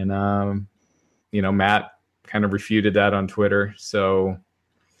 And Matt kind of refuted that on Twitter. So,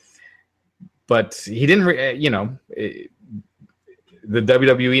 but he didn't. The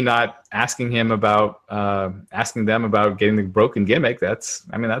WWE not asking them about getting the broken gimmick. That's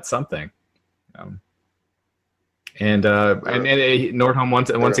something. And Nordholm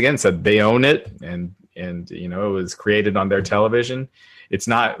once again said they own it, and it was created on their television. It's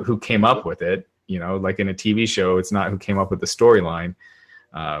not who came up with it. Like in a TV show, it's not who came up with the storyline.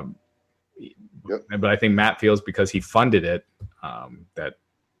 But I think Matt feels because he funded it that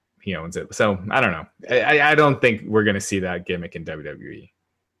he owns it. So I don't know. I don't think we're going to see that gimmick in WWE.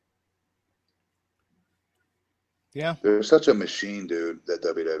 Yeah, they're such a machine, dude. That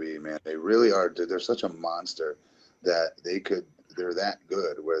WWE, man, they really are. They're such a monster that they're that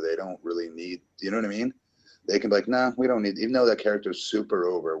good where they don't really need. You know what I mean? They can be like, nah, we don't need. Even though that character's super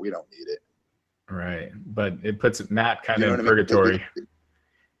over, we don't need it. Right, but it puts Matt kind of in purgatory.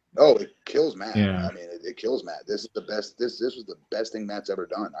 It kills Matt. Yeah. I mean, it kills Matt. This is the best. This was the best thing Matt's ever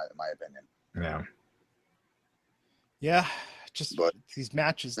done, in my opinion. Yeah. Yeah. But these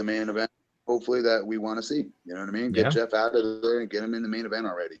matches. The main event, hopefully, that we want to see. You know what I mean? Get Jeff out of there and get him in the main event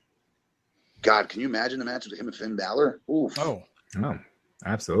already. God, can you imagine the match with him and Finn Balor? Oof. Oh,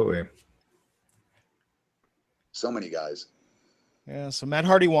 absolutely. So many guys. Yeah. So Matt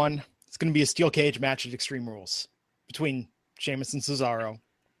Hardy won. It's going to be a steel cage match at Extreme Rules between Sheamus and Cesaro.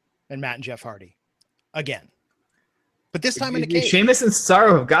 And Matt and Jeff Hardy again, but this time in a cage. Sheamus and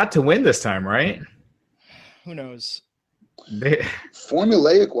Cesaro have got to win this time, right? Who knows?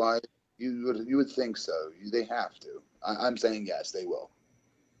 Formulaic wise, you would think so. They have to. I'm saying yes, they will.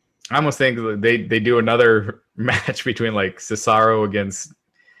 I almost think they do another match between like Cesaro against.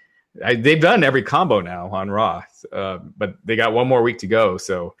 They've done every combo now on Raw, but they got one more week to go.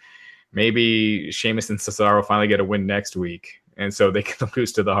 So maybe Sheamus and Cesaro finally get a win next week. And so they can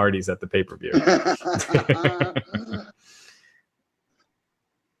lose to the Hardys at the pay-per-view.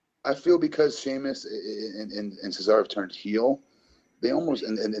 I feel because Sheamus and Cesaro have turned heel, they almost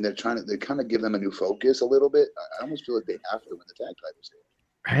and they're kind of give them a new focus a little bit. I almost feel like they have to win the tag titles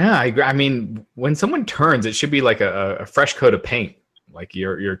here. Yeah, I agree. I mean, when someone turns, it should be like a fresh coat of paint. Like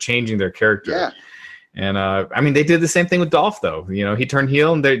you're changing their character. Yeah. And they did the same thing with Dolph, though. He turned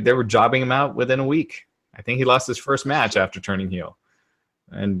heel, and they were jobbing him out within a week. I think he lost his first match after turning heel,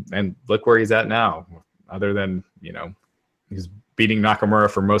 and look where he's at now. Other than he's beating Nakamura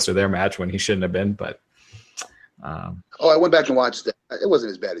for most of their match when he shouldn't have been. But I went back and watched that. It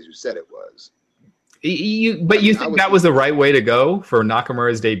wasn't as bad as you said it was. You think that was the right way to go for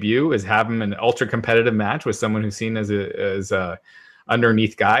Nakamura's debut? Is have him an ultra competitive match with someone who's seen as a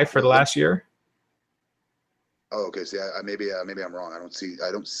underneath guy for the last year? Oh, okay. See, maybe I'm wrong. I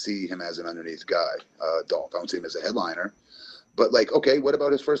don't see him as an underneath guy, Dolph. I don't see him as a headliner. But okay, what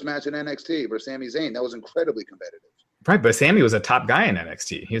about his first match in NXT versus Sami Zayn? That was incredibly competitive. Right, but Sami was a top guy in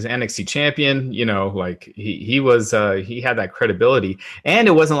NXT. He was an NXT champion. He was he had that credibility, and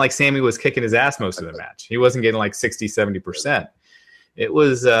it wasn't like Sami was kicking his ass most of the match. He wasn't getting like 60-70%. It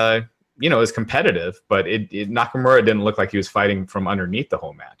was it was competitive, but Nakamura didn't look like he was fighting from underneath the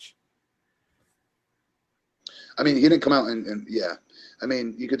whole match. I mean, he didn't come out and yeah. I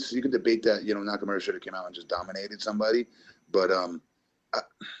mean, you could debate that, Nakamura should have come out and just dominated somebody, but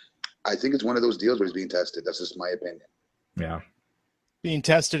I think it's one of those deals where he's being tested. That's just my opinion. Yeah. Being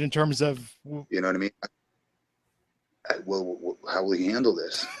tested in terms of, you know what I mean? Well, how will he handle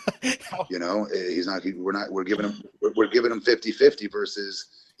this? He's not. We're giving him 50-50 versus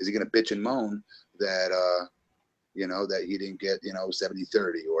is he going to bitch and moan that that he didn't get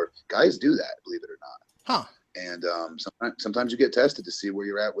 70-30, or guys do that, believe it or not. Huh. And sometimes you get tested to see where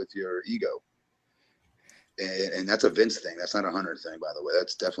you're at with your ego. And that's a Vince thing. That's not a Hunter thing, by the way.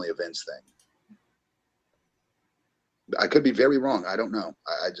 That's definitely a Vince thing. I could be very wrong. I don't know.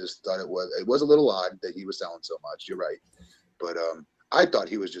 I just thought it was a little odd that he was selling so much. You're right. But I thought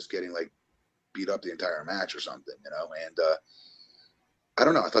he was just getting beat up the entire match or something, and I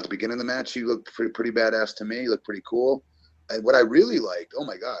don't know. I thought the beginning of the match, he looked pretty badass to me. He looked pretty cool. And what I really liked, oh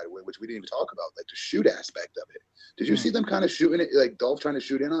my God, which we didn't even talk about, the shoot aspect of it. Did you see them kind of shooting it, Dolph trying to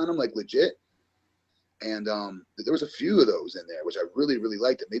shoot in on him, legit? And there was a few of those in there, which I really, really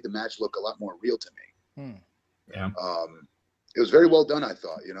liked. It made the match look a lot more real to me. Yeah. It was very well done, I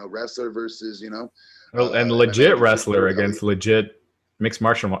thought. Wrestler versus and legit wrestler against legit mixed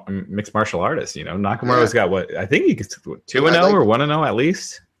martial artist. Nakamura's got what I think he gets 2-0 or 1-0 at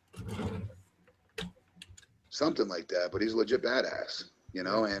least. Something like that, but he's a legit badass,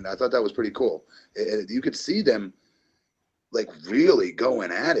 and I thought that was pretty cool. You could see them like really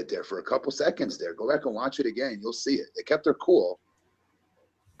going at it there for a couple seconds there. Go back and watch it again. You'll see it. They kept their cool,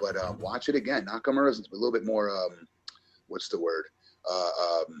 but watch it again. Nakamura's a little bit more, what's the word?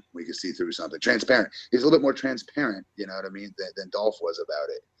 We can see through something. Transparent. He's a little bit more transparent, you know what I mean, than Dolph was about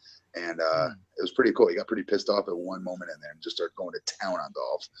it. And it was pretty cool. He got pretty pissed off at one moment in there and just started going to town on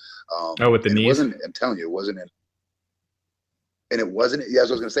Dolph. With the knees? I'm telling you, it wasn't in. And it wasn't, yeah,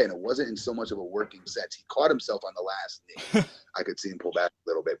 as I was going to say, and it wasn't in so much of a working sense. He caught himself on the last knee. I could see him pull back a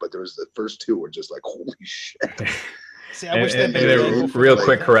little bit, but there was the first two were just like, holy shit. See, I wish that a real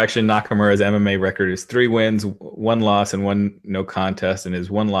quick correction. Nakamura's MMA record is 3 wins, 1 loss, and 1 no contest. And his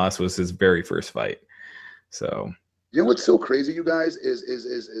 1 loss was his very first fight. So, you know what's so crazy, you guys,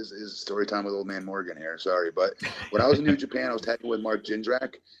 is story time with old man Morgan here. Sorry, but when I was in New Japan, I was tagging with Mark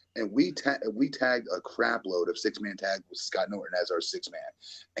Jindrak, and we tagged a crap load of 6-man tag with Scott Norton as our 6-man,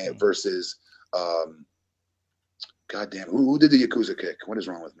 and versus, goddamn, who did the Yakuza kick? What is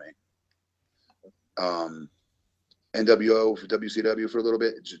wrong with me? NWO for WCW for a little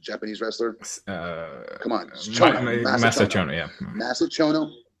bit, Japanese wrestler. Come on, Masa Chono, yeah. Masa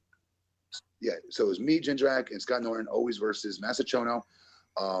Chono. Yeah, so it was me, Jindrak, and Scott Norton, always versus Masa Chono,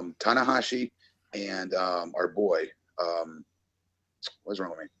 Tanahashi, and our boy. What's wrong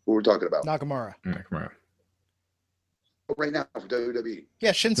with me? Who we're talking about? Nakamura. Right now for WWE.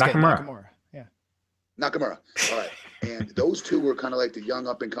 Yeah, Shinsuke Nakamura. Yeah. Nakamura. All right. And those two were kind of like the young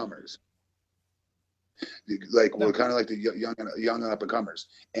up-and-comers. We're kind of like the young up-and-comers.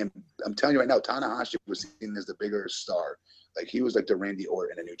 And I'm telling you right now, Tanahashi was seen as the bigger star. Like, he was like the Randy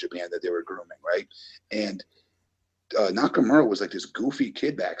Orton in New Japan that they were grooming, right? And Nakamura was like this goofy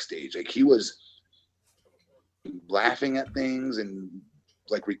kid backstage. Like, he was laughing at things and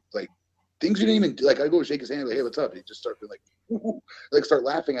like things you didn't even like. I go shake his hand, like, hey, what's up? He just started like start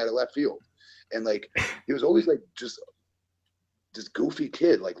laughing at it left field, and like he was always like just this goofy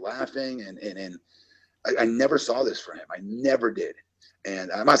kid, like laughing, and I never saw this for him. I never did.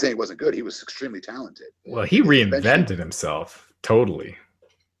 And I'm not saying he wasn't good. He was extremely talented. Well, he reinvented himself totally.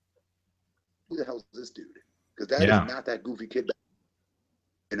 Who the hell is this dude? Because that is not that goofy kid.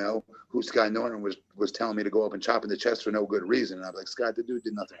 Who Scott Norton was telling me to go up and chop in the chest for no good reason. And I was like, Scott, the dude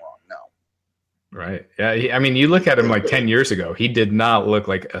did nothing wrong. No. Right. Yeah. I mean, you look at him like 10 years ago, he did not look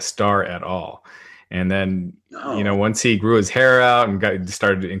like a star at all. And then, once he grew his hair out and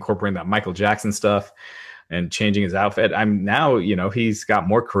started incorporating that Michael Jackson stuff and changing his outfit, he's got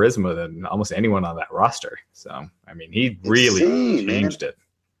more charisma than almost anyone on that roster. So, I mean, he really changed it.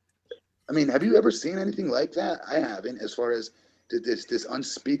 I mean, have you ever seen anything like that? I haven't, as far as this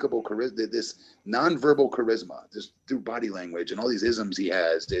unspeakable charisma, this nonverbal charisma, just through body language and all these isms he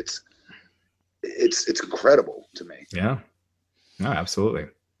has. It's incredible to me. Yeah, no, absolutely.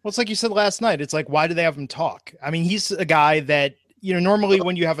 Well, it's like you said last night. It's like, why do they have him talk? I mean, he's a guy that, normally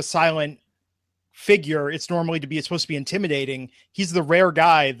when you have a silent figure, it's supposed to be intimidating. He's the rare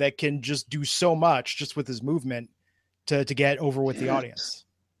guy that can just do so much just with his movement to get over with the audience.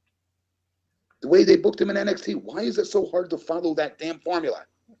 The way they booked him in NXT, why is it so hard to follow that damn formula?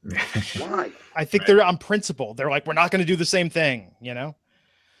 Why? I think they're on principle. They're like, we're not going to do the same thing,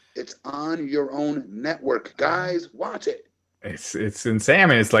 It's on your own network. Guys, watch it. It's insane. I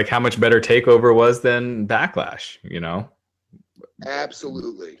mean, it's like how much better TakeOver was than Backlash,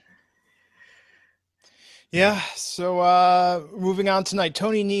 Absolutely. Yeah, so moving on tonight,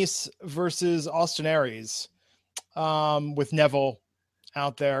 Tony Nese versus Austin Aries, with Neville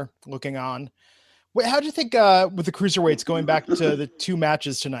out there looking on. Wait, how do you think with the cruiserweights going back to the 2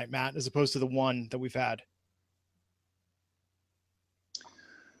 matches tonight, Matt, as opposed to the 1 that we've had?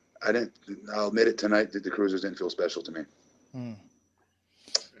 I'll admit it tonight that the cruisers didn't feel special to me.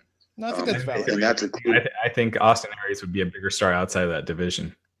 No, I think that's valid. And that's I think Austin Aries would be a bigger star outside of that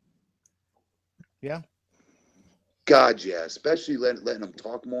division. Yeah. God, yeah, especially letting them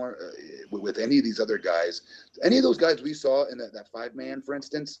talk more with any of these other guys. Any of those guys we saw in that 5-man, for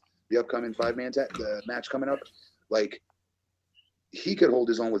instance, the upcoming 5-man the match coming up, like, he could hold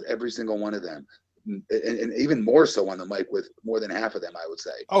his own with every single one of them. And even more so on the mic with more than half of them, I would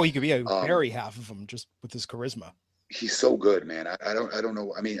say. Oh, he could be bury half of them just with his charisma. He's so good, man. I don't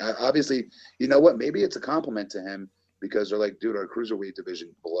know. I mean, obviously, you know what? Maybe it's a compliment to him because they're like, dude, our cruiserweight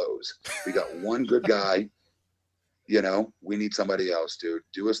division blows. We got one good guy. We need somebody else, dude.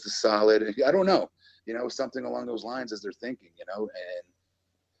 Do us the solid. I don't know. something along those lines as they're thinking, and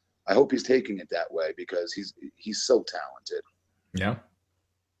I hope he's taking it that way because he's so talented.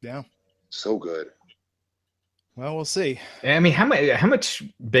 Yeah. So good. Well, we'll see. I mean, how much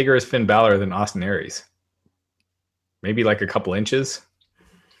bigger is Finn Balor than Austin Aries? Maybe like a couple inches.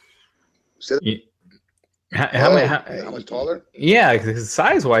 How much taller? Yeah, because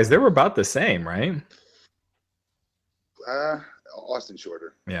size-wise, they were about the same, right? Austin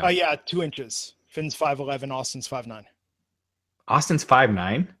shorter. Yeah. 2 inches. Finn's 5'11", Austin's 5'9". Austin's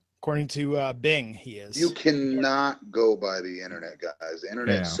 5'9"? According to Bing, he is. You cannot go by the internet, guys. The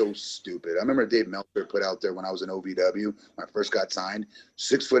internet's so stupid. I remember Dave Meltzer put out there when I was in OVW, when I first got signed,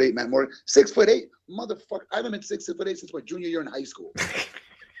 6'8" Matt Morgan. 6'8"? Motherfucker. I haven't been 6'8" since my junior year in high school.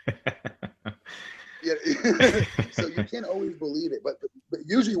 Yeah. So you can't always believe it, but it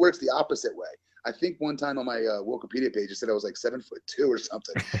usually works the opposite way. I think one time on my Wikipedia page, it said I was like 7'2" or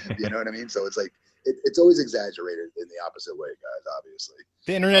something. You know what I mean? So it's like it's always exaggerated in the opposite way, guys. Obviously,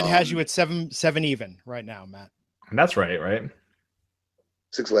 the internet has you at 7 even right now, Matt. That's right? 6'11",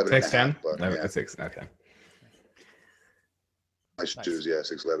 6'10". Yeah. 6. Okay. My shoes,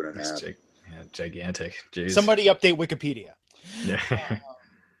 6'11" and a half. Gigantic. Jeez. Somebody update Wikipedia. Yeah.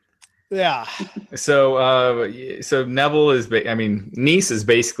 Yeah. So Neville is. Nice is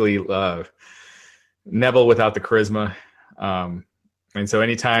basically Neville without the charisma, and so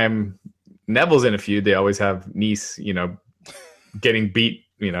anytime Neville's in a feud, they always have Nice, getting beat,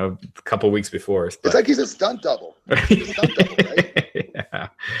 a couple weeks before. But it's like he's a stunt double. He's a stunt double, right? Yeah,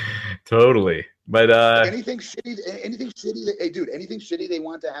 totally. But anything shitty. Hey, dude, anything shitty they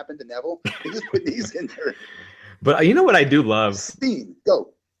want to happen to Neville, they just put Nice in there. But you know what I do love? Steam,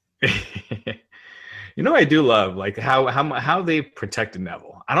 go. I do love like how they protected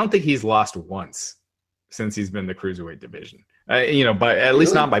Neville. I don't think he's lost once since he's been in the cruiserweight division. But at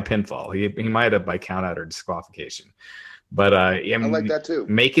least not by pinfall. He might have by count out or disqualification. But I like that too.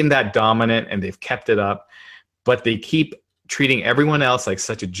 Making that dominant, and they've kept it up. But they keep treating everyone else like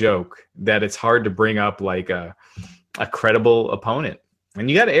such a joke that it's hard to bring up like a credible opponent. And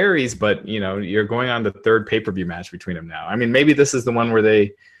you got Aries, but you're going on the third pay-per-view match between them now. I mean, maybe this is the one where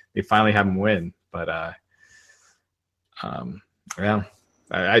they finally have him win. But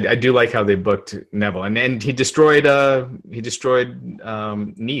I do like how they booked Neville, and he destroyed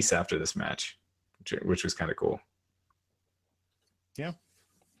Nice after this match, which was kind of cool. Yeah.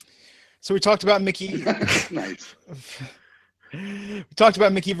 So we talked about Mickey. Nice. We talked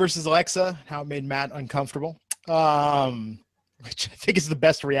about Mickey versus Alexa, how it made Matt uncomfortable, which I think is the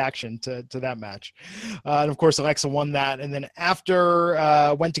best reaction to that match. And of course, Alexa won that, and then after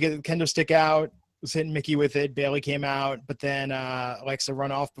went to get the kendo stick out. Was hitting Mickey with it. Bayley came out, but then Alexa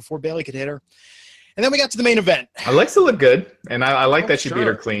run off before Bayley could hit her. And then we got to the main event. Alexa looked good, and I like that she beat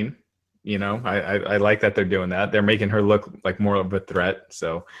her clean. I like that they're doing that. They're making her look like more of a threat.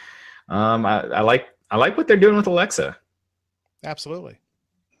 So I like what they're doing with Alexa. Absolutely.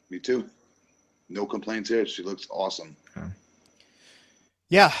 Me too. No complaints here. She looks awesome.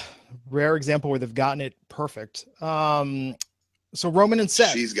 Yeah. Rare example where they've gotten it perfect. So Roman and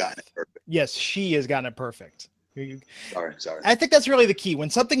Seth. She's gotten it perfect. Yes, she has gotten it perfect. Sorry. I think that's really the key. When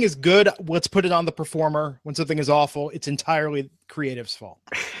something is good, let's put it on the performer. When something is awful, it's entirely creative's fault.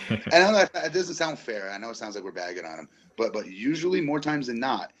 And I know that doesn't sound fair. I know it sounds like we're bagging on them, but usually more times than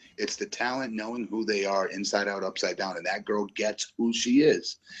not, it's the talent knowing who they are inside out, upside down, and that girl gets who she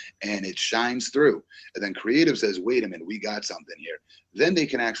is, and it shines through. And then creative says, "Wait a minute, we got something here." Then they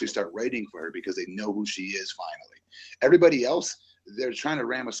can actually start writing for her because they know who she is finally. Everybody else, they're trying to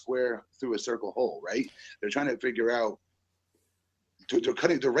ram a square through a circle hole, right? They're trying to figure out.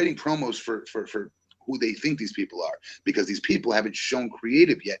 They're writing promos for who they think these people are, because these people haven't shown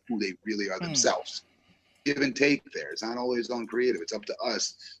creative yet who they really are themselves. Give and take there. It's not always on creative. It's up to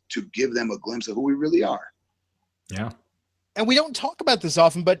us to give them a glimpse of who we really are. Yeah. And we don't talk about this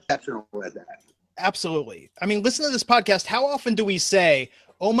often, but Exceptional at that. Absolutely. I mean, listen to this podcast. How often do we say,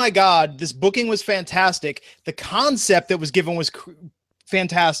 "Oh my God, this booking was fantastic. The concept that was given was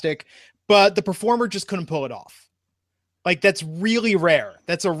fantastic, but the performer just couldn't pull it off." Like, that's really rare.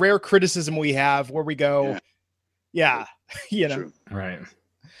 That's a rare criticism we have where we go, yeah. True. Right.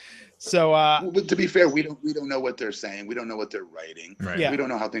 So, but to be fair, we don't know what they're saying. We don't know what they're writing. Right. Yeah. We don't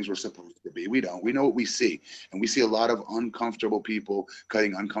know how things were supposed to be. We don't. We know what we see, and we see a lot of uncomfortable people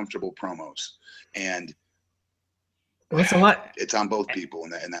cutting uncomfortable promos, and it's a lot. It's on both people,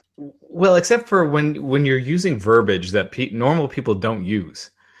 and that. Well, except for when you're using verbiage that normal people don't use.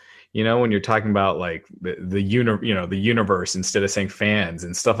 When you're talking about like the universe instead of saying fans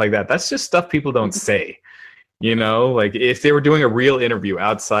and stuff like that. That's just stuff people don't say. Like if they were doing a real interview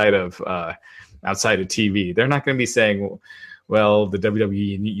outside of outside of TV. They're not going to be saying, well, the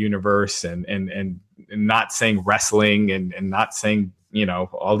WWE universe and not saying wrestling and not saying,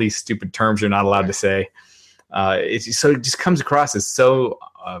 all these stupid terms you're not allowed to say. It just comes across as so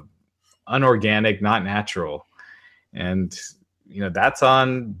unorganic, not natural. And, that's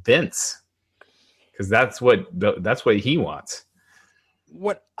on Vince, because that's what he wants.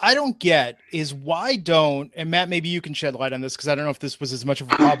 What I don't get is why don't, and Matt, maybe you can shed light on this, because I don't know if this was as much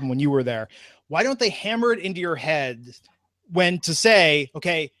of a problem when you were there. Why don't they hammer it into your head when to say,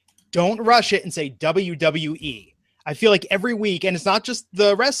 okay, don't rush it and say WWE? I feel like every week, and it's not just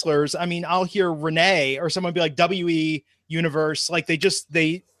the wrestlers. I mean, I'll hear Renee or someone be like WE Universe. Like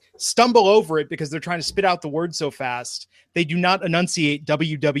they stumble over it because they're trying to spit out the word so fast. They do not enunciate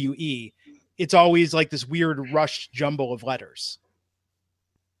WWE. It's always like this weird rushed jumble of letters.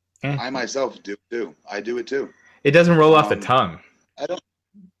 I myself do too. I do it too. It doesn't roll off the tongue. I don't.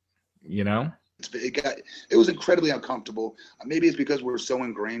 It was incredibly uncomfortable. Maybe it's because we're so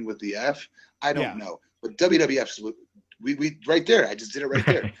ingrained with the F. I don't know. But WWF, we right there. I just did it right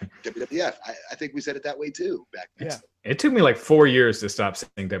there. WWF. I think we said it that way too back then. Yeah. It took me like 4 years to stop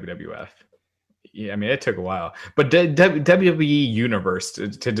saying WWF. Yeah, I mean, it took a while. But WWE Universe to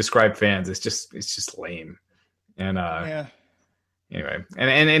describe fans it's just lame. And anyway,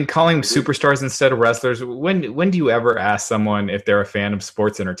 and calling them superstars instead of wrestlers. When do you ever ask someone if they're a fan of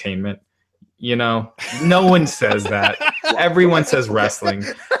sports entertainment? No one says that. Everyone says wrestling.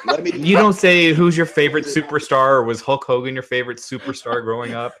 You don't say who's your favorite superstar, or was Hulk Hogan your favorite superstar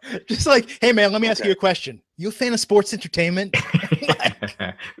growing up? Just like, hey man, let me ask you a question. You a fan of sports entertainment?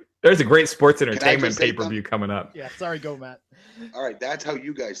 There's a great sports entertainment pay-per-view coming up. Yeah, sorry, go Matt. All right, that's how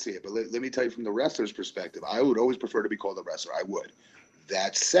you guys see it. But let me tell you from the wrestler's perspective, I would always prefer to be called a wrestler. I would.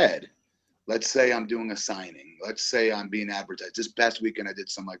 That said, let's say I'm doing a signing. Let's say I'm being advertised. This past weekend, I did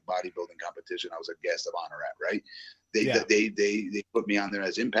some like bodybuilding competition. I was a guest of honor at, right? They put me on there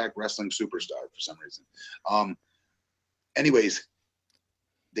as Impact Wrestling Superstar for some reason. Anyways,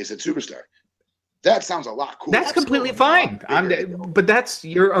 they said superstar. That sounds a lot cooler. That's completely fine. But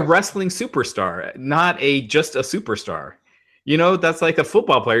you're a wrestling superstar, not just a superstar. That's like a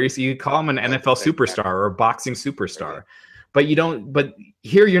football player. You call him an NFL superstar or a boxing superstar. But you don't. But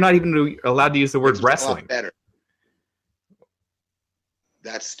here, you're not even allowed to use the word wrestling. Better.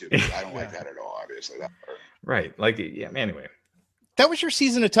 That's stupid. I don't like that at all. Obviously, right. Like, yeah. Anyway, that was your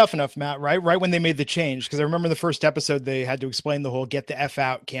season of Tough Enough, Matt. Right when they made the change, because I remember the first episode they had to explain the whole "Get the F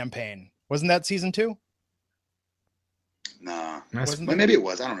Out" campaign. Wasn't that season 2? Nah, maybe it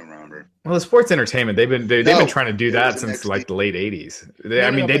was. I don't remember. Well, the sports entertainment they've been trying to do that since like the late '80s. They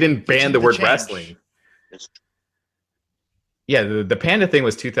didn't ban the word wrestling. Yeah, the Panda thing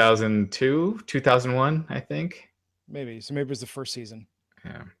was 2002, 2001, I think. Maybe. So maybe it was the first season.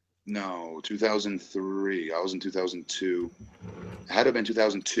 Yeah. No, 2003. I was in 2002. It had to have been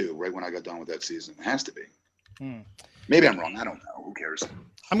 2002, right when I got done with that season. It has to be. Maybe I'm wrong. I don't know. Who cares?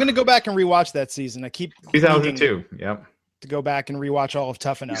 I'm going to go back and rewatch that season. I keep 2002. Yep. To go back and rewatch all of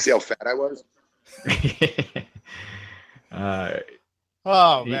Tough Enough. You see how fat I was?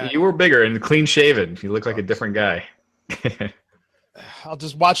 Oh, man. You were bigger and clean shaven. You look like a different guy. I'll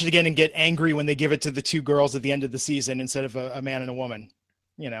just watch it again and get angry when they give it to the two girls at the end of the season instead of a man and a woman.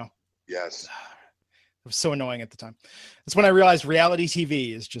 Yes. It was so annoying at the time. That's when I realized reality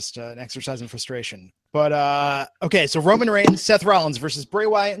TV is just an exercise in frustration. But okay, so Roman Reigns, Seth Rollins versus Bray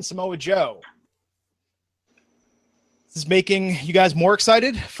Wyatt and Samoa Joe. This is making you guys more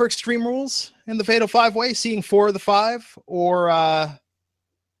excited for Extreme Rules in the Fatal 5-Way, seeing 4 of the 5, or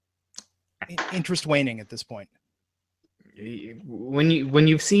interest waning at this point? When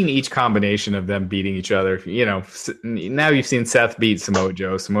you've seen each combination of them beating each other, now you've seen Seth beat Samoa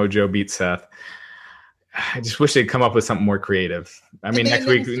Joe beat Seth. I just wish they'd come up with something more creative. I mean, next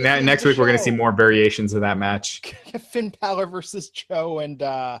week we're going to see more variations of that match. Finn Balor versus Joe and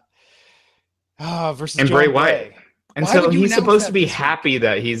versus Bray Wyatt. And so he's supposed to be happy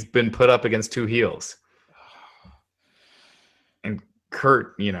that he's been put up against 2 heels. And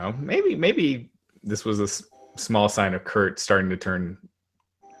Kurt, maybe this was a small sign of Kurt starting to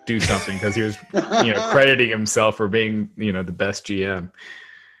do something, because he was, crediting himself for being, the best GM.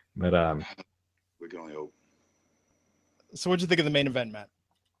 But we can only hope. So what'd you think of the main event, Matt?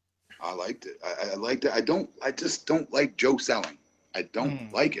 I liked it. I liked it. I just don't like Joe selling. I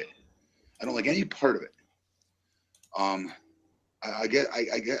don't like it. I don't like any part of it. I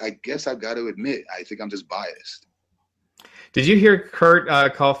guess I've got to admit, I think I'm just biased. Did you hear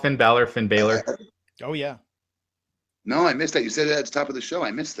Kurt call Finn Balor Finn Balor? Oh yeah. No, I missed that. You said it at the top of the show. I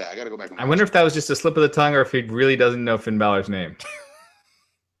missed that. I got to go back. I wonder if that was just a slip of the tongue, or if he really doesn't know Finn Balor's name.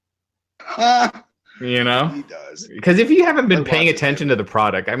 You know, he does. Because if you haven't been paying attention to the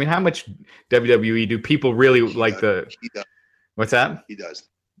product, I mean, how much WWE do people really like the? He does. What's that? He does.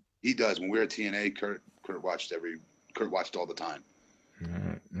 He does. When we were at TNA, Kurt watched all the time.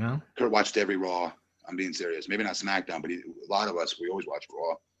 No. Kurt watched every Raw. I'm being serious. Maybe not SmackDown, but a lot of us, we always watch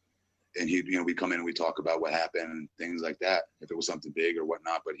Raw. And we come in and we talk about what happened and things like that, if it was something big or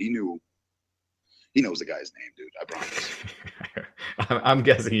whatnot. But he knows the guy's name, dude. I promise. I'm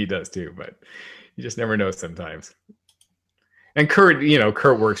guessing he does too, but you just never know sometimes. And Kurt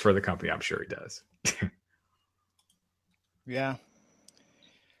works for the company. I'm sure he does. Yeah.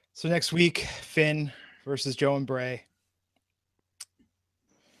 So next week, Finn versus Joe and Bray.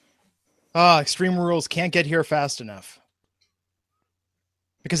 Extreme Rules can't get here fast enough.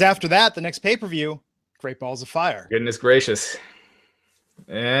 Because after that, the next pay-per-view, Great Balls of Fire. Goodness gracious.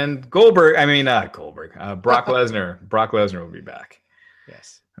 And Brock Lesnar. Brock Lesnar will be back.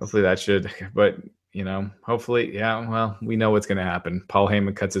 Yes. Hopefully that should, but hopefully, yeah, well, we know what's going to happen. Paul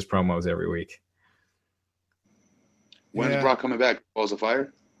Heyman cuts his promos every week. When's Brock coming back? Balls of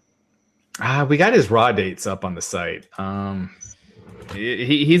Fire? We got his Raw dates up on the site.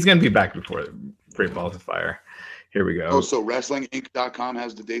 He's going to be back before Great Balls of Fire. Here we go. Oh, so WrestlingInc.com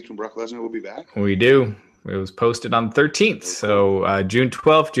has the dates when Brock Lesnar will be back? We do. It was posted on the 13th. So June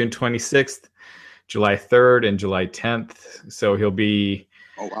 12th, June 26th, July 3rd, and July 10th. So he'll be.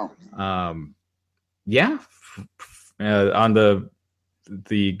 Oh, wow. On the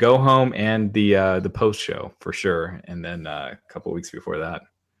go home and the post show for sure. And then a couple weeks before that.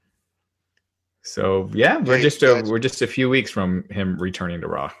 So yeah, we're just a few weeks from him returning to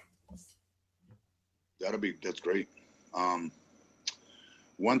Raw. That's great.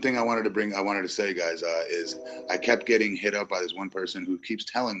 One thing I wanted to say, guys, is I kept getting hit up by this one person who keeps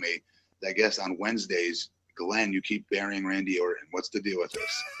telling me that I guess on Wednesdays, Glenn, you keep burying Randy Orton. What's the deal with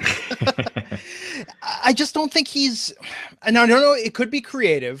this? I just don't think and I don't know, it could be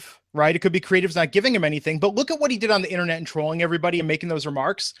creative, right? It could be creative's not giving him anything, but look at what he did on the internet and trolling everybody and making those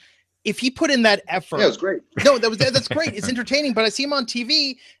remarks. If he put in that effort, yeah, it was great. No, that's great. It's entertaining, but I see him on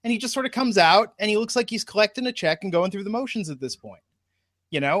TV and he just sort of comes out and he looks like he's collecting a check and going through the motions at this point.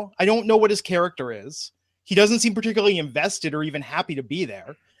 I don't know what his character is. He doesn't seem particularly invested or even happy to be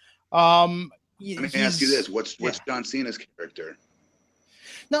there. Let me ask you this: What's John Cena's character?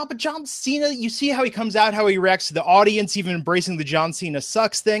 No, but John Cena, you see how he comes out, how he reacts to the audience, even embracing the John Cena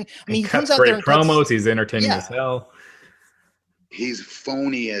sucks thing. I mean, he comes out there and promos. He's entertaining as hell. He's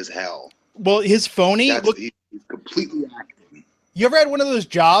phony as hell. Well, his phony. He's completely acting. You ever had one of those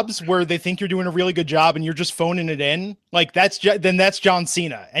jobs where they think you're doing a really good job and you're just phoning it in? Like that's John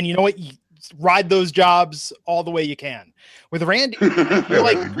Cena. And you know what? You ride those jobs all the way you can. With Randy,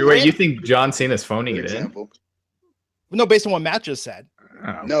 wait, you think John Cena's phoning it in? No, based on what Matt just said.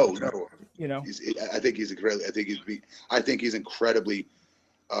 Oh, no. I think he's incredibly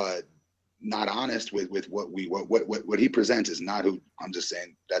not honest with what he presents is not who. I'm just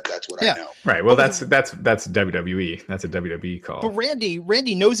saying that's what I know. Right. Well, that's WWE. That's a WWE call. But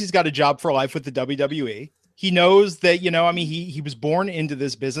Randy knows he's got a job for life with the WWE. He knows that, he was born into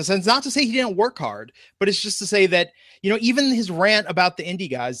this business, and it's not to say he didn't work hard, but it's just to say that, even his rant about the indie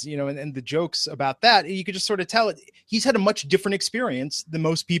guys, and the jokes about that, you could just sort of tell it. He's had a much different experience than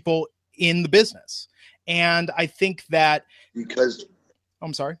most people in the business. And I think that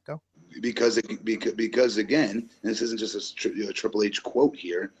I'm sorry, go. Because again, this isn't just a Triple H quote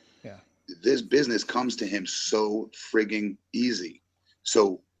here. Yeah. This business comes to him so frigging easy.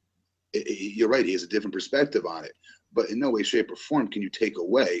 So you're right. He has a different perspective on it, but in no way, shape, or form can you take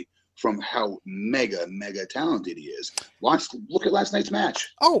away from how mega talented he is. Look at last night's match.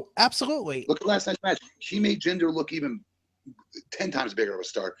 Oh, absolutely. Look at last night's match. He made Jinder look even 10 times bigger of a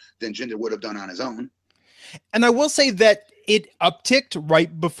star than Jinder would have done on his own. And I will say that it upticked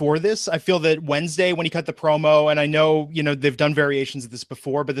right before this. I feel that Wednesday when he cut the promo, and I know, they've done variations of this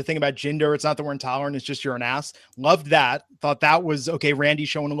before, but the thing about Jinder, it's not that we're intolerant, it's just you're an ass. Loved that. Thought that was okay. Randy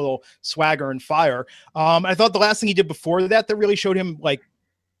showing a little swagger and fire. I thought the last thing he did before that really showed him like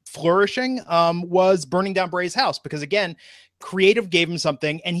flourishing was burning down Bray's house, because again, creative gave him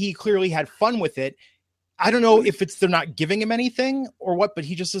something and he clearly had fun with it. I don't know if they're not giving him anything or what, but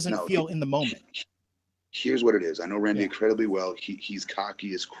he just doesn't feel in the moment. Here's what it is. I know Randy incredibly well. He's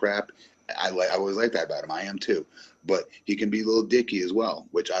cocky as crap. I always like that about him. I am too. But he can be a little dicky as well,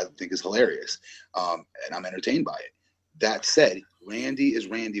 which I think is hilarious. And I'm entertained by it. That said, Randy is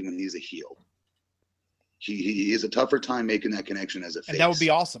Randy when he's a heel. He is a tougher time making that connection as a face. And that would be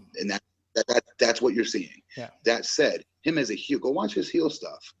awesome. And that's what you're seeing. Yeah. That said, him as a heel, go watch his heel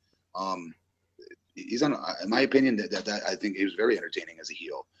stuff. he's on. In my opinion, that I think he was very entertaining as a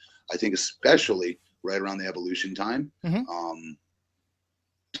heel. I think especially right around the Evolution time,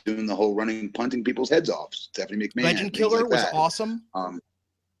 doing the whole punting people's heads off. Stephanie McMahon, Legend Killer was that. awesome.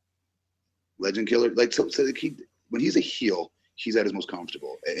 Legend Killer, like so when he's a heel, he's at his most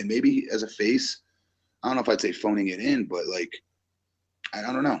comfortable. And maybe as a face, I don't know if I'd say phoning it in, but like, I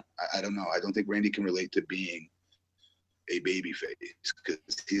don't know. I don't know. I don't think Randy can relate to being a baby face because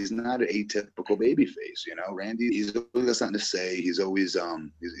he's not an atypical baby face. You know, Randy, he's always got something to say. He's always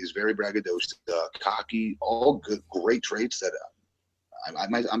he's very braggadocious, cocky, all good, great traits that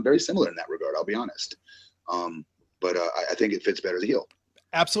I'm very similar in that regard. I'll be honest. But I think it fits better as a heel.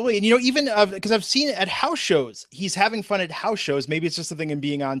 Absolutely. And, you know, even because I've seen it at house shows, he's having fun at house shows. Maybe it's just something in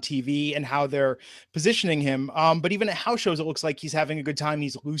being on TV and how they're positioning him. But even at house shows, it looks like he's having a good time.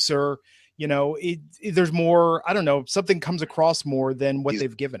 He's looser. You know, there's more, I don't know, something comes across more than what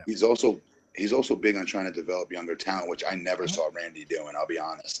they've given him. He's also big on trying to develop younger talent, which I never saw Randy doing. I'll be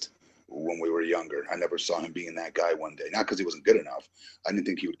honest. When we were younger, I never saw him being that guy one day. Not because he wasn't good enough. I didn't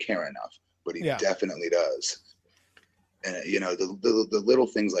think he would care enough, but he definitely does. And you know, the little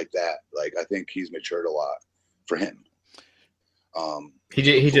things like that, like I think he's matured a lot for him.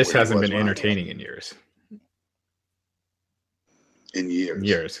 He just hasn't been entertaining in years.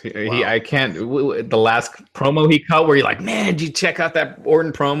 Wow. I can't. The last promo he cut, where you're like, man, did you check out that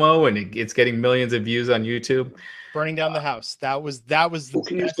Orton promo? And it's getting millions of views on YouTube. Burning down the house. That was the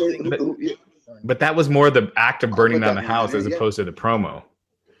best thing. But that was more the act of burning down the house as opposed to the promo.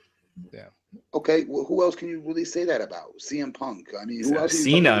 Yeah. Okay, well, who else can you really say that about? CM Punk. I mean, who else?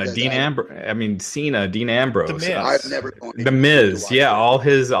 Cena, Dean Ambrose. The Miz. I've never. The Miz, yeah,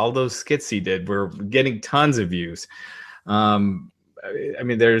 all those skits he did were getting tons of views. I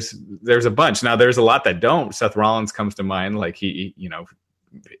mean, there's a bunch. Now, there's a lot that don't. Seth Rollins comes to mind. Like he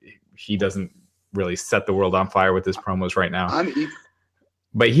doesn't really set the world on fire with his promos right now.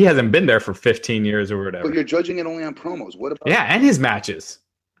 But he hasn't been there for 15 years or whatever. But you're judging it only on promos. What about? Yeah, and his matches.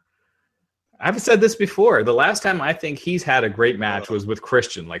 I've said this before. The last time I think he's had a great match was with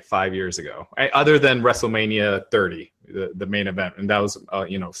Christian like 5 years ago, other than WrestleMania 30, the main event. And that was,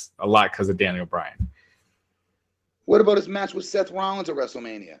 a lot because of Daniel Bryan. What about his match with Seth Rollins at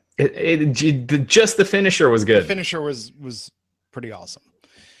WrestleMania? Just the finisher was good. The finisher was pretty awesome.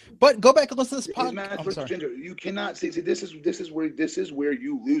 But go back and listen to this podcast. You cannot see. This is where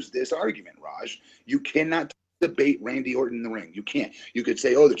you lose this argument, Raj. You cannot debate Randy Orton in the ring. You can't. You could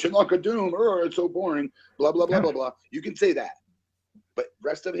say, "Oh, the Chinlock of Doom. Oh, it's so boring." Blah blah blah blah blah. You can say that, but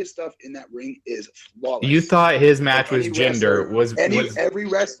rest of his stuff in that ring is flawless. You thought his match was every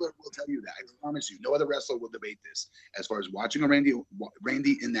wrestler will tell you that. I promise you, no other wrestler will debate this. As far as watching a Randy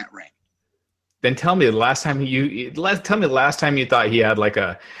in that ring. Then tell me the last time you thought he had like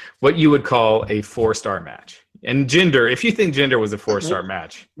what you would call a 4-star match. And Jinder, if you think Jinder was a 4-star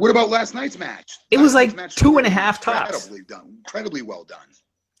match. What about last night's match? It was like 2.5 tops. Incredibly well done.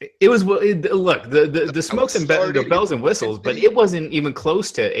 It was look, the smokes and the bells and whistles, but it wasn't even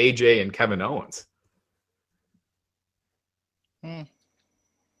close to AJ and Kevin Owens.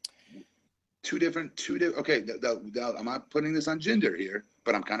 Two different. Okay, I'm not putting this on Jinder here,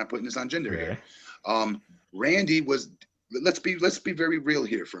 but I'm kind of putting this on Jinder here. Randy was. Let's be very real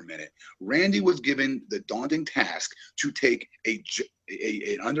here for a minute. Randy was given the daunting task to take an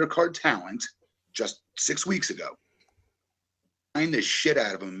undercard talent just 6 weeks ago, find the shit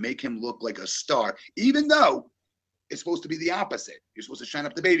out of him, make him look like a star, even though it's supposed to be the opposite. You're supposed to shine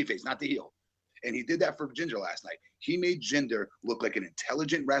up the babyface, not the heel. And he did that for Jinder last night. He made Jinder look like an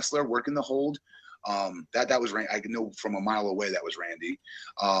intelligent wrestler working the hold. That was Randy. I know from a mile away that was Randy.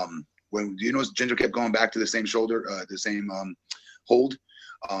 When Jinder kept going back to the same shoulder, the same hold,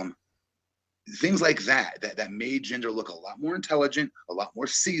 things like that made Jinder look a lot more intelligent, a lot more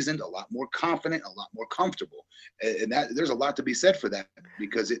seasoned, a lot more confident, a lot more comfortable. And that there's a lot to be said for that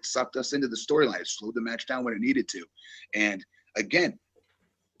because it sucked us into the storyline. It slowed the match down when it needed to. And again,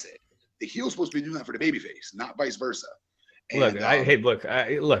 the heel's supposed to be doing that for the babyface, not vice versa. And, look.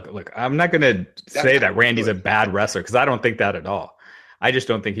 I'm not going to say that Randy's a bad wrestler because I don't think that at all. I just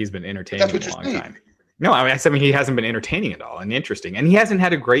don't think he's been entertaining in a long time. No, I mean he hasn't been entertaining at all and interesting, and he hasn't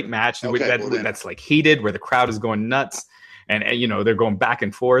had a great match that's like heated where the crowd is going nuts, and they're going back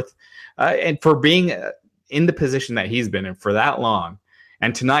and forth, and for being in the position that he's been in for that long,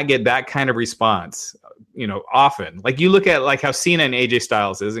 and to not get that kind of response, often. Like you look at like how Cena and AJ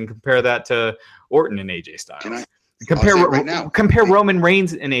Styles is, and compare that to Orton and AJ Styles. Compare Roman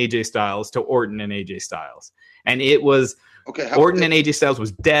Reigns and AJ Styles to Orton and AJ Styles, and it was. Orton and AJ Styles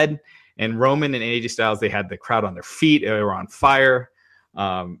was dead, and Roman and AJ Styles, they had the crowd on their feet. They were on fire.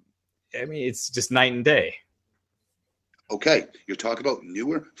 I mean, it's just night and day. Okay, you're talking about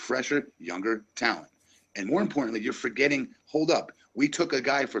newer, fresher, younger talent. And more importantly, you're forgetting, hold up. We took a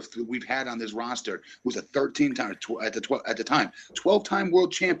guy we've had on this roster who's a 13-time at the time 12-time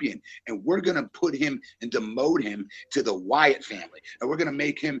world champion, and we're gonna put him and demote him to the Wyatt family, and we're gonna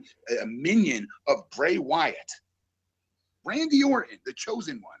make him a minion of Bray Wyatt. Randy Orton, the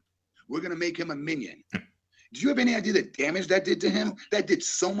chosen one. We're gonna make him a minion. Do you have any idea the damage that did to him? That did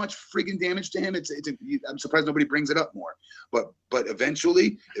so much friggin' damage to him. I'm surprised nobody brings it up more. But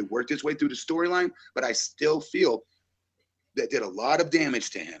eventually, it worked its way through the storyline. But I still feel that did a lot of damage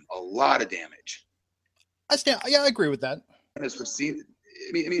to him. A lot of damage. I agree with that. I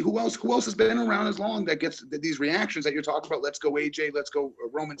mean, who else has been around as long that gets these reactions that you're talking about? Let's go AJ. Let's go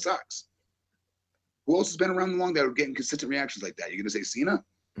Roman sucks. Who else has been around long that are getting consistent reactions like that? You're gonna say Cena?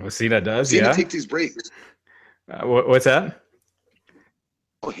 Well, Cena does. Cena takes these breaks. What's that?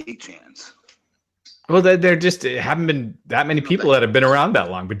 Oh, hate fans. Well, there just haven't been that many people that have been around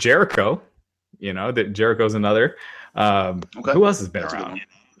that long. But Jericho, that Jericho's another. Okay. Who else has been around?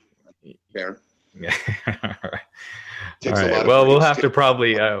 Fair. Yeah. All right. Well, we'll have to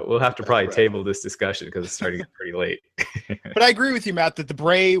probably table this discussion because it's starting to get pretty late. But I agree with you, Matt, that the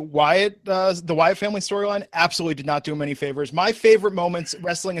Bray Wyatt, the Wyatt family storyline absolutely did not do him any favors. My favorite moments,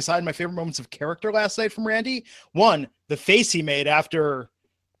 wrestling aside, my favorite moments of character last night from Randy, one, the face he made after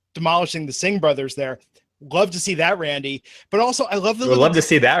demolishing the Singh brothers there. Love to see that, Randy. But also, I love love to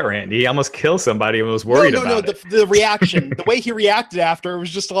see that, Randy. He almost killed somebody and was worried about it. The reaction, the way he reacted after, it was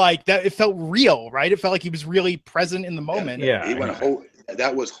just like that. It felt real, right? It felt like he was really present in the moment. Yeah. He went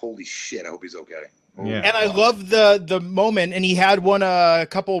that was holy shit. I hope he's okay. Yeah. And I love the moment, and he had one a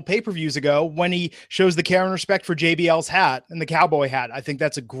couple pay-per-views ago when he shows the care and respect for JBL's hat and the cowboy hat. I think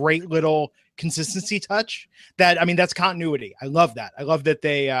that's a great little consistency touch. That's continuity. I love that. I love that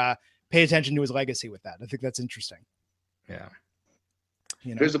they pay attention to his legacy with that. I think that's interesting. Yeah.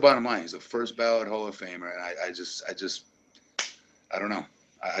 Here's the bottom line. He's a first ballot Hall of Famer. And I don't know.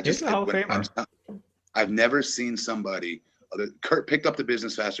 He's a Hall of Famer. I've never seen somebody Kurt picked up the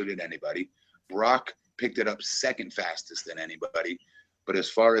business faster than anybody. Brock picked it up second fastest than anybody. But as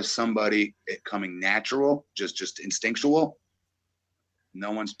far as somebody coming natural, just instinctual,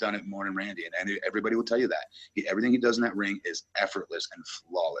 no one's done it more than Randy. And everybody will tell you that. Everything he does in that ring is effortless and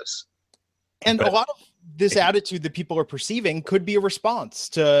flawless. And a lot of this attitude that people are perceiving could be a response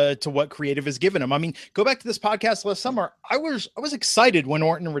to what creative has given him. I mean, go back to this podcast last summer. I was excited when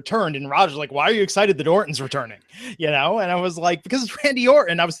Orton returned, and Roger's like, "Why are you excited that Orton's returning?" And I was like, "Because it's Randy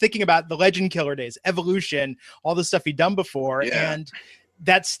Orton." I was thinking about the Legend Killer days, Evolution, all the stuff he'd done before, and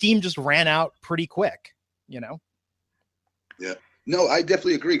that steam just ran out pretty quick. Yeah. No, I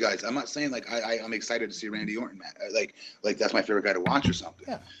definitely agree, guys. I'm not saying like I'm excited to see Randy Orton, man. Like that's my favorite guy to watch or something.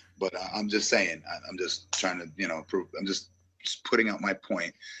 Yeah. But I'm just saying, I'm just trying to, prove. I'm just putting out my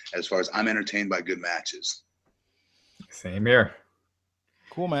point as far as I'm entertained by good matches. Same here.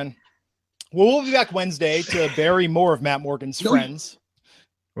 Cool, man. Well, we'll be back Wednesday to bury more of Matt Morgan's friends.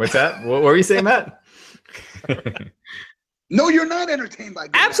 What's that? What were you saying, Matt? No, you're not entertained by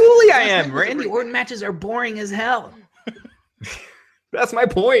good Absolutely matches. I am. Randy Orton matches are boring as hell. That's my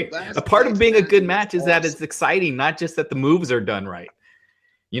point. A part of being a good match is that it's exciting, not just that the moves are done right.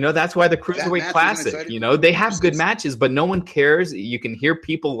 That's why the Cruiserweight Classic, they have good matches, but no one cares. You can hear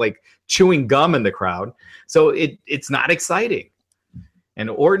people like chewing gum in the crowd. So it's not exciting. And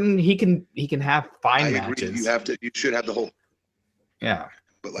Orton, he can have fine matches. You should have the whole. Yeah.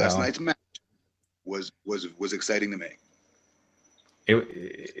 But last night's match was exciting to me.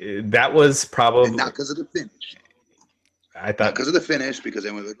 That was probably and not because of the finish. I thought because of the finish, because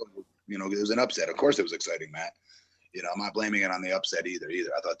it was an upset. Of course, it was exciting, Matt. I'm not blaming it on the upset either.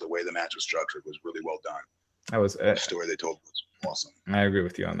 I thought the way the match was structured was really well done. That was the story they told was awesome. I agree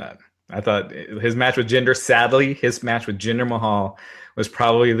with you on that. I thought his match with Jinder, sadly, his match with Jinder Mahal was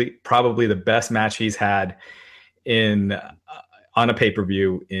probably the best match he's had on a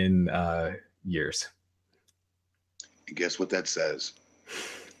pay-per-view in years. And guess what that says?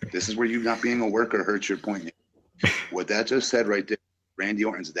 This is where you not being a worker hurts your point. What that just said right there. Randy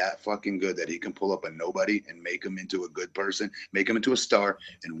Orton's that fucking good that he can pull up a nobody and make him into a good person, make him into a star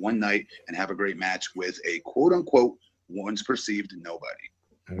in one night and have a great match with a quote unquote once perceived nobody.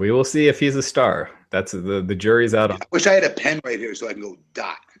 We will see if he's a star. That's the jury's out on. I wish I had a pen right here so I can go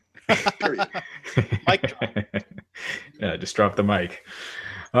dot. Period. Mic drop. Yeah, just drop the mic.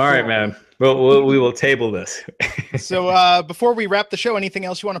 All right, man. We will table this. So before we wrap the show, anything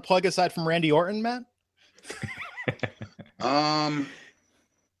else you want to plug aside from Randy Orton, Matt?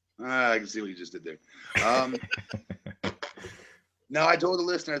 I can see what you just did there. No, I told the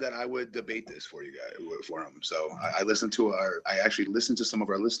listener that I would debate this for you guys, for him. So I listened to I actually listened to some of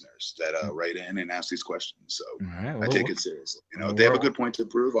our listeners that write in and ask these questions. So right, well, I take it seriously. If they have a good point to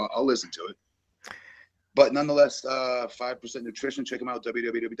prove, I'll listen to it. But nonetheless, 5% Nutrition. Check them out,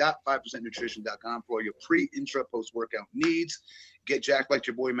 www.5percentnutrition.com for all your pre-intra, post-workout needs. Get jacked like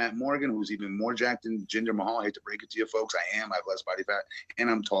your boy Matt Morgan, who's even more jacked than Jinder Mahal. I hate to break it to you folks. I have less body fat, and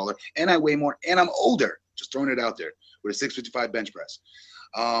I'm taller, and I weigh more, and I'm older. Just throwing it out there with a 655 bench press.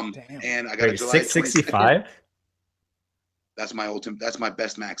 And I got a July 665. That's my That's my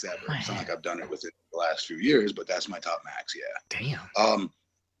best max ever. It's not like I've done it within the last few years, but that's my top max. Yeah. Damn.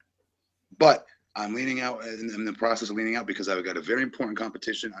 But I'm leaning out in the process of leaning out because I've got a very important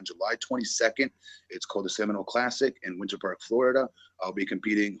competition on July 22nd. It's called the Seminole Classic in Winter Park, Florida. I'll be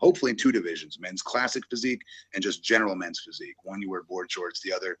competing hopefully in 2 divisions, men's classic physique and just general men's physique. One, you wear board shorts.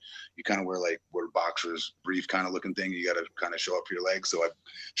 The other, you kind of wear boxers, brief kind of looking thing. You got to kind of show up for your legs. So I've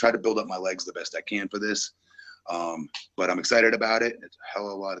tried to build up my legs the best I can for this. But I'm excited about it. It's a hell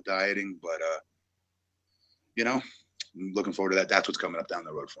of a lot of dieting, but I'm looking forward to that. That's what's coming up down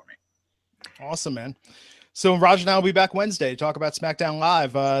the road for me. Awesome, man. So Raj and I will be back Wednesday to talk about SmackDown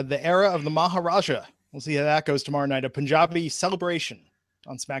Live, the era of the Maharaja. We'll see how that goes tomorrow night. A Punjabi celebration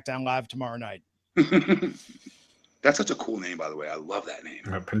on SmackDown Live tomorrow night. That's such a cool name, by the way. I love that name.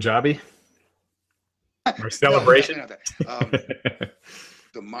 Punjabi? Or celebration? The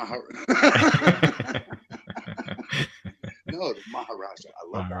Maharaja. No, the Maharaja. I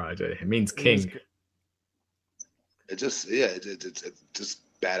love Maharaja. It means king. It's just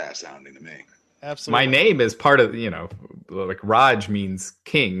badass sounding to me. Absolutely. My name is part of, like Raj means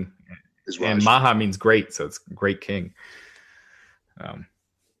king, and Maha means great, so it's great king.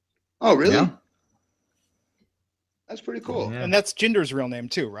 Oh, really? Yeah. That's pretty cool. Yeah. And that's Jinder's real name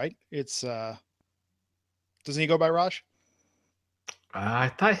too, right? It's doesn't he go by Raj? I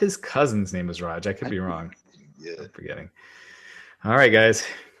thought his cousin's name was Raj. I could be wrong. Yeah. I'm forgetting. All right, guys.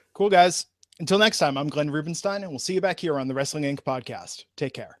 Cool, guys. Until next time, I'm Glenn Rubenstein, and we'll see you back here on the Wrestling Inc. podcast.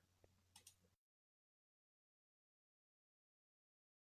 Take care.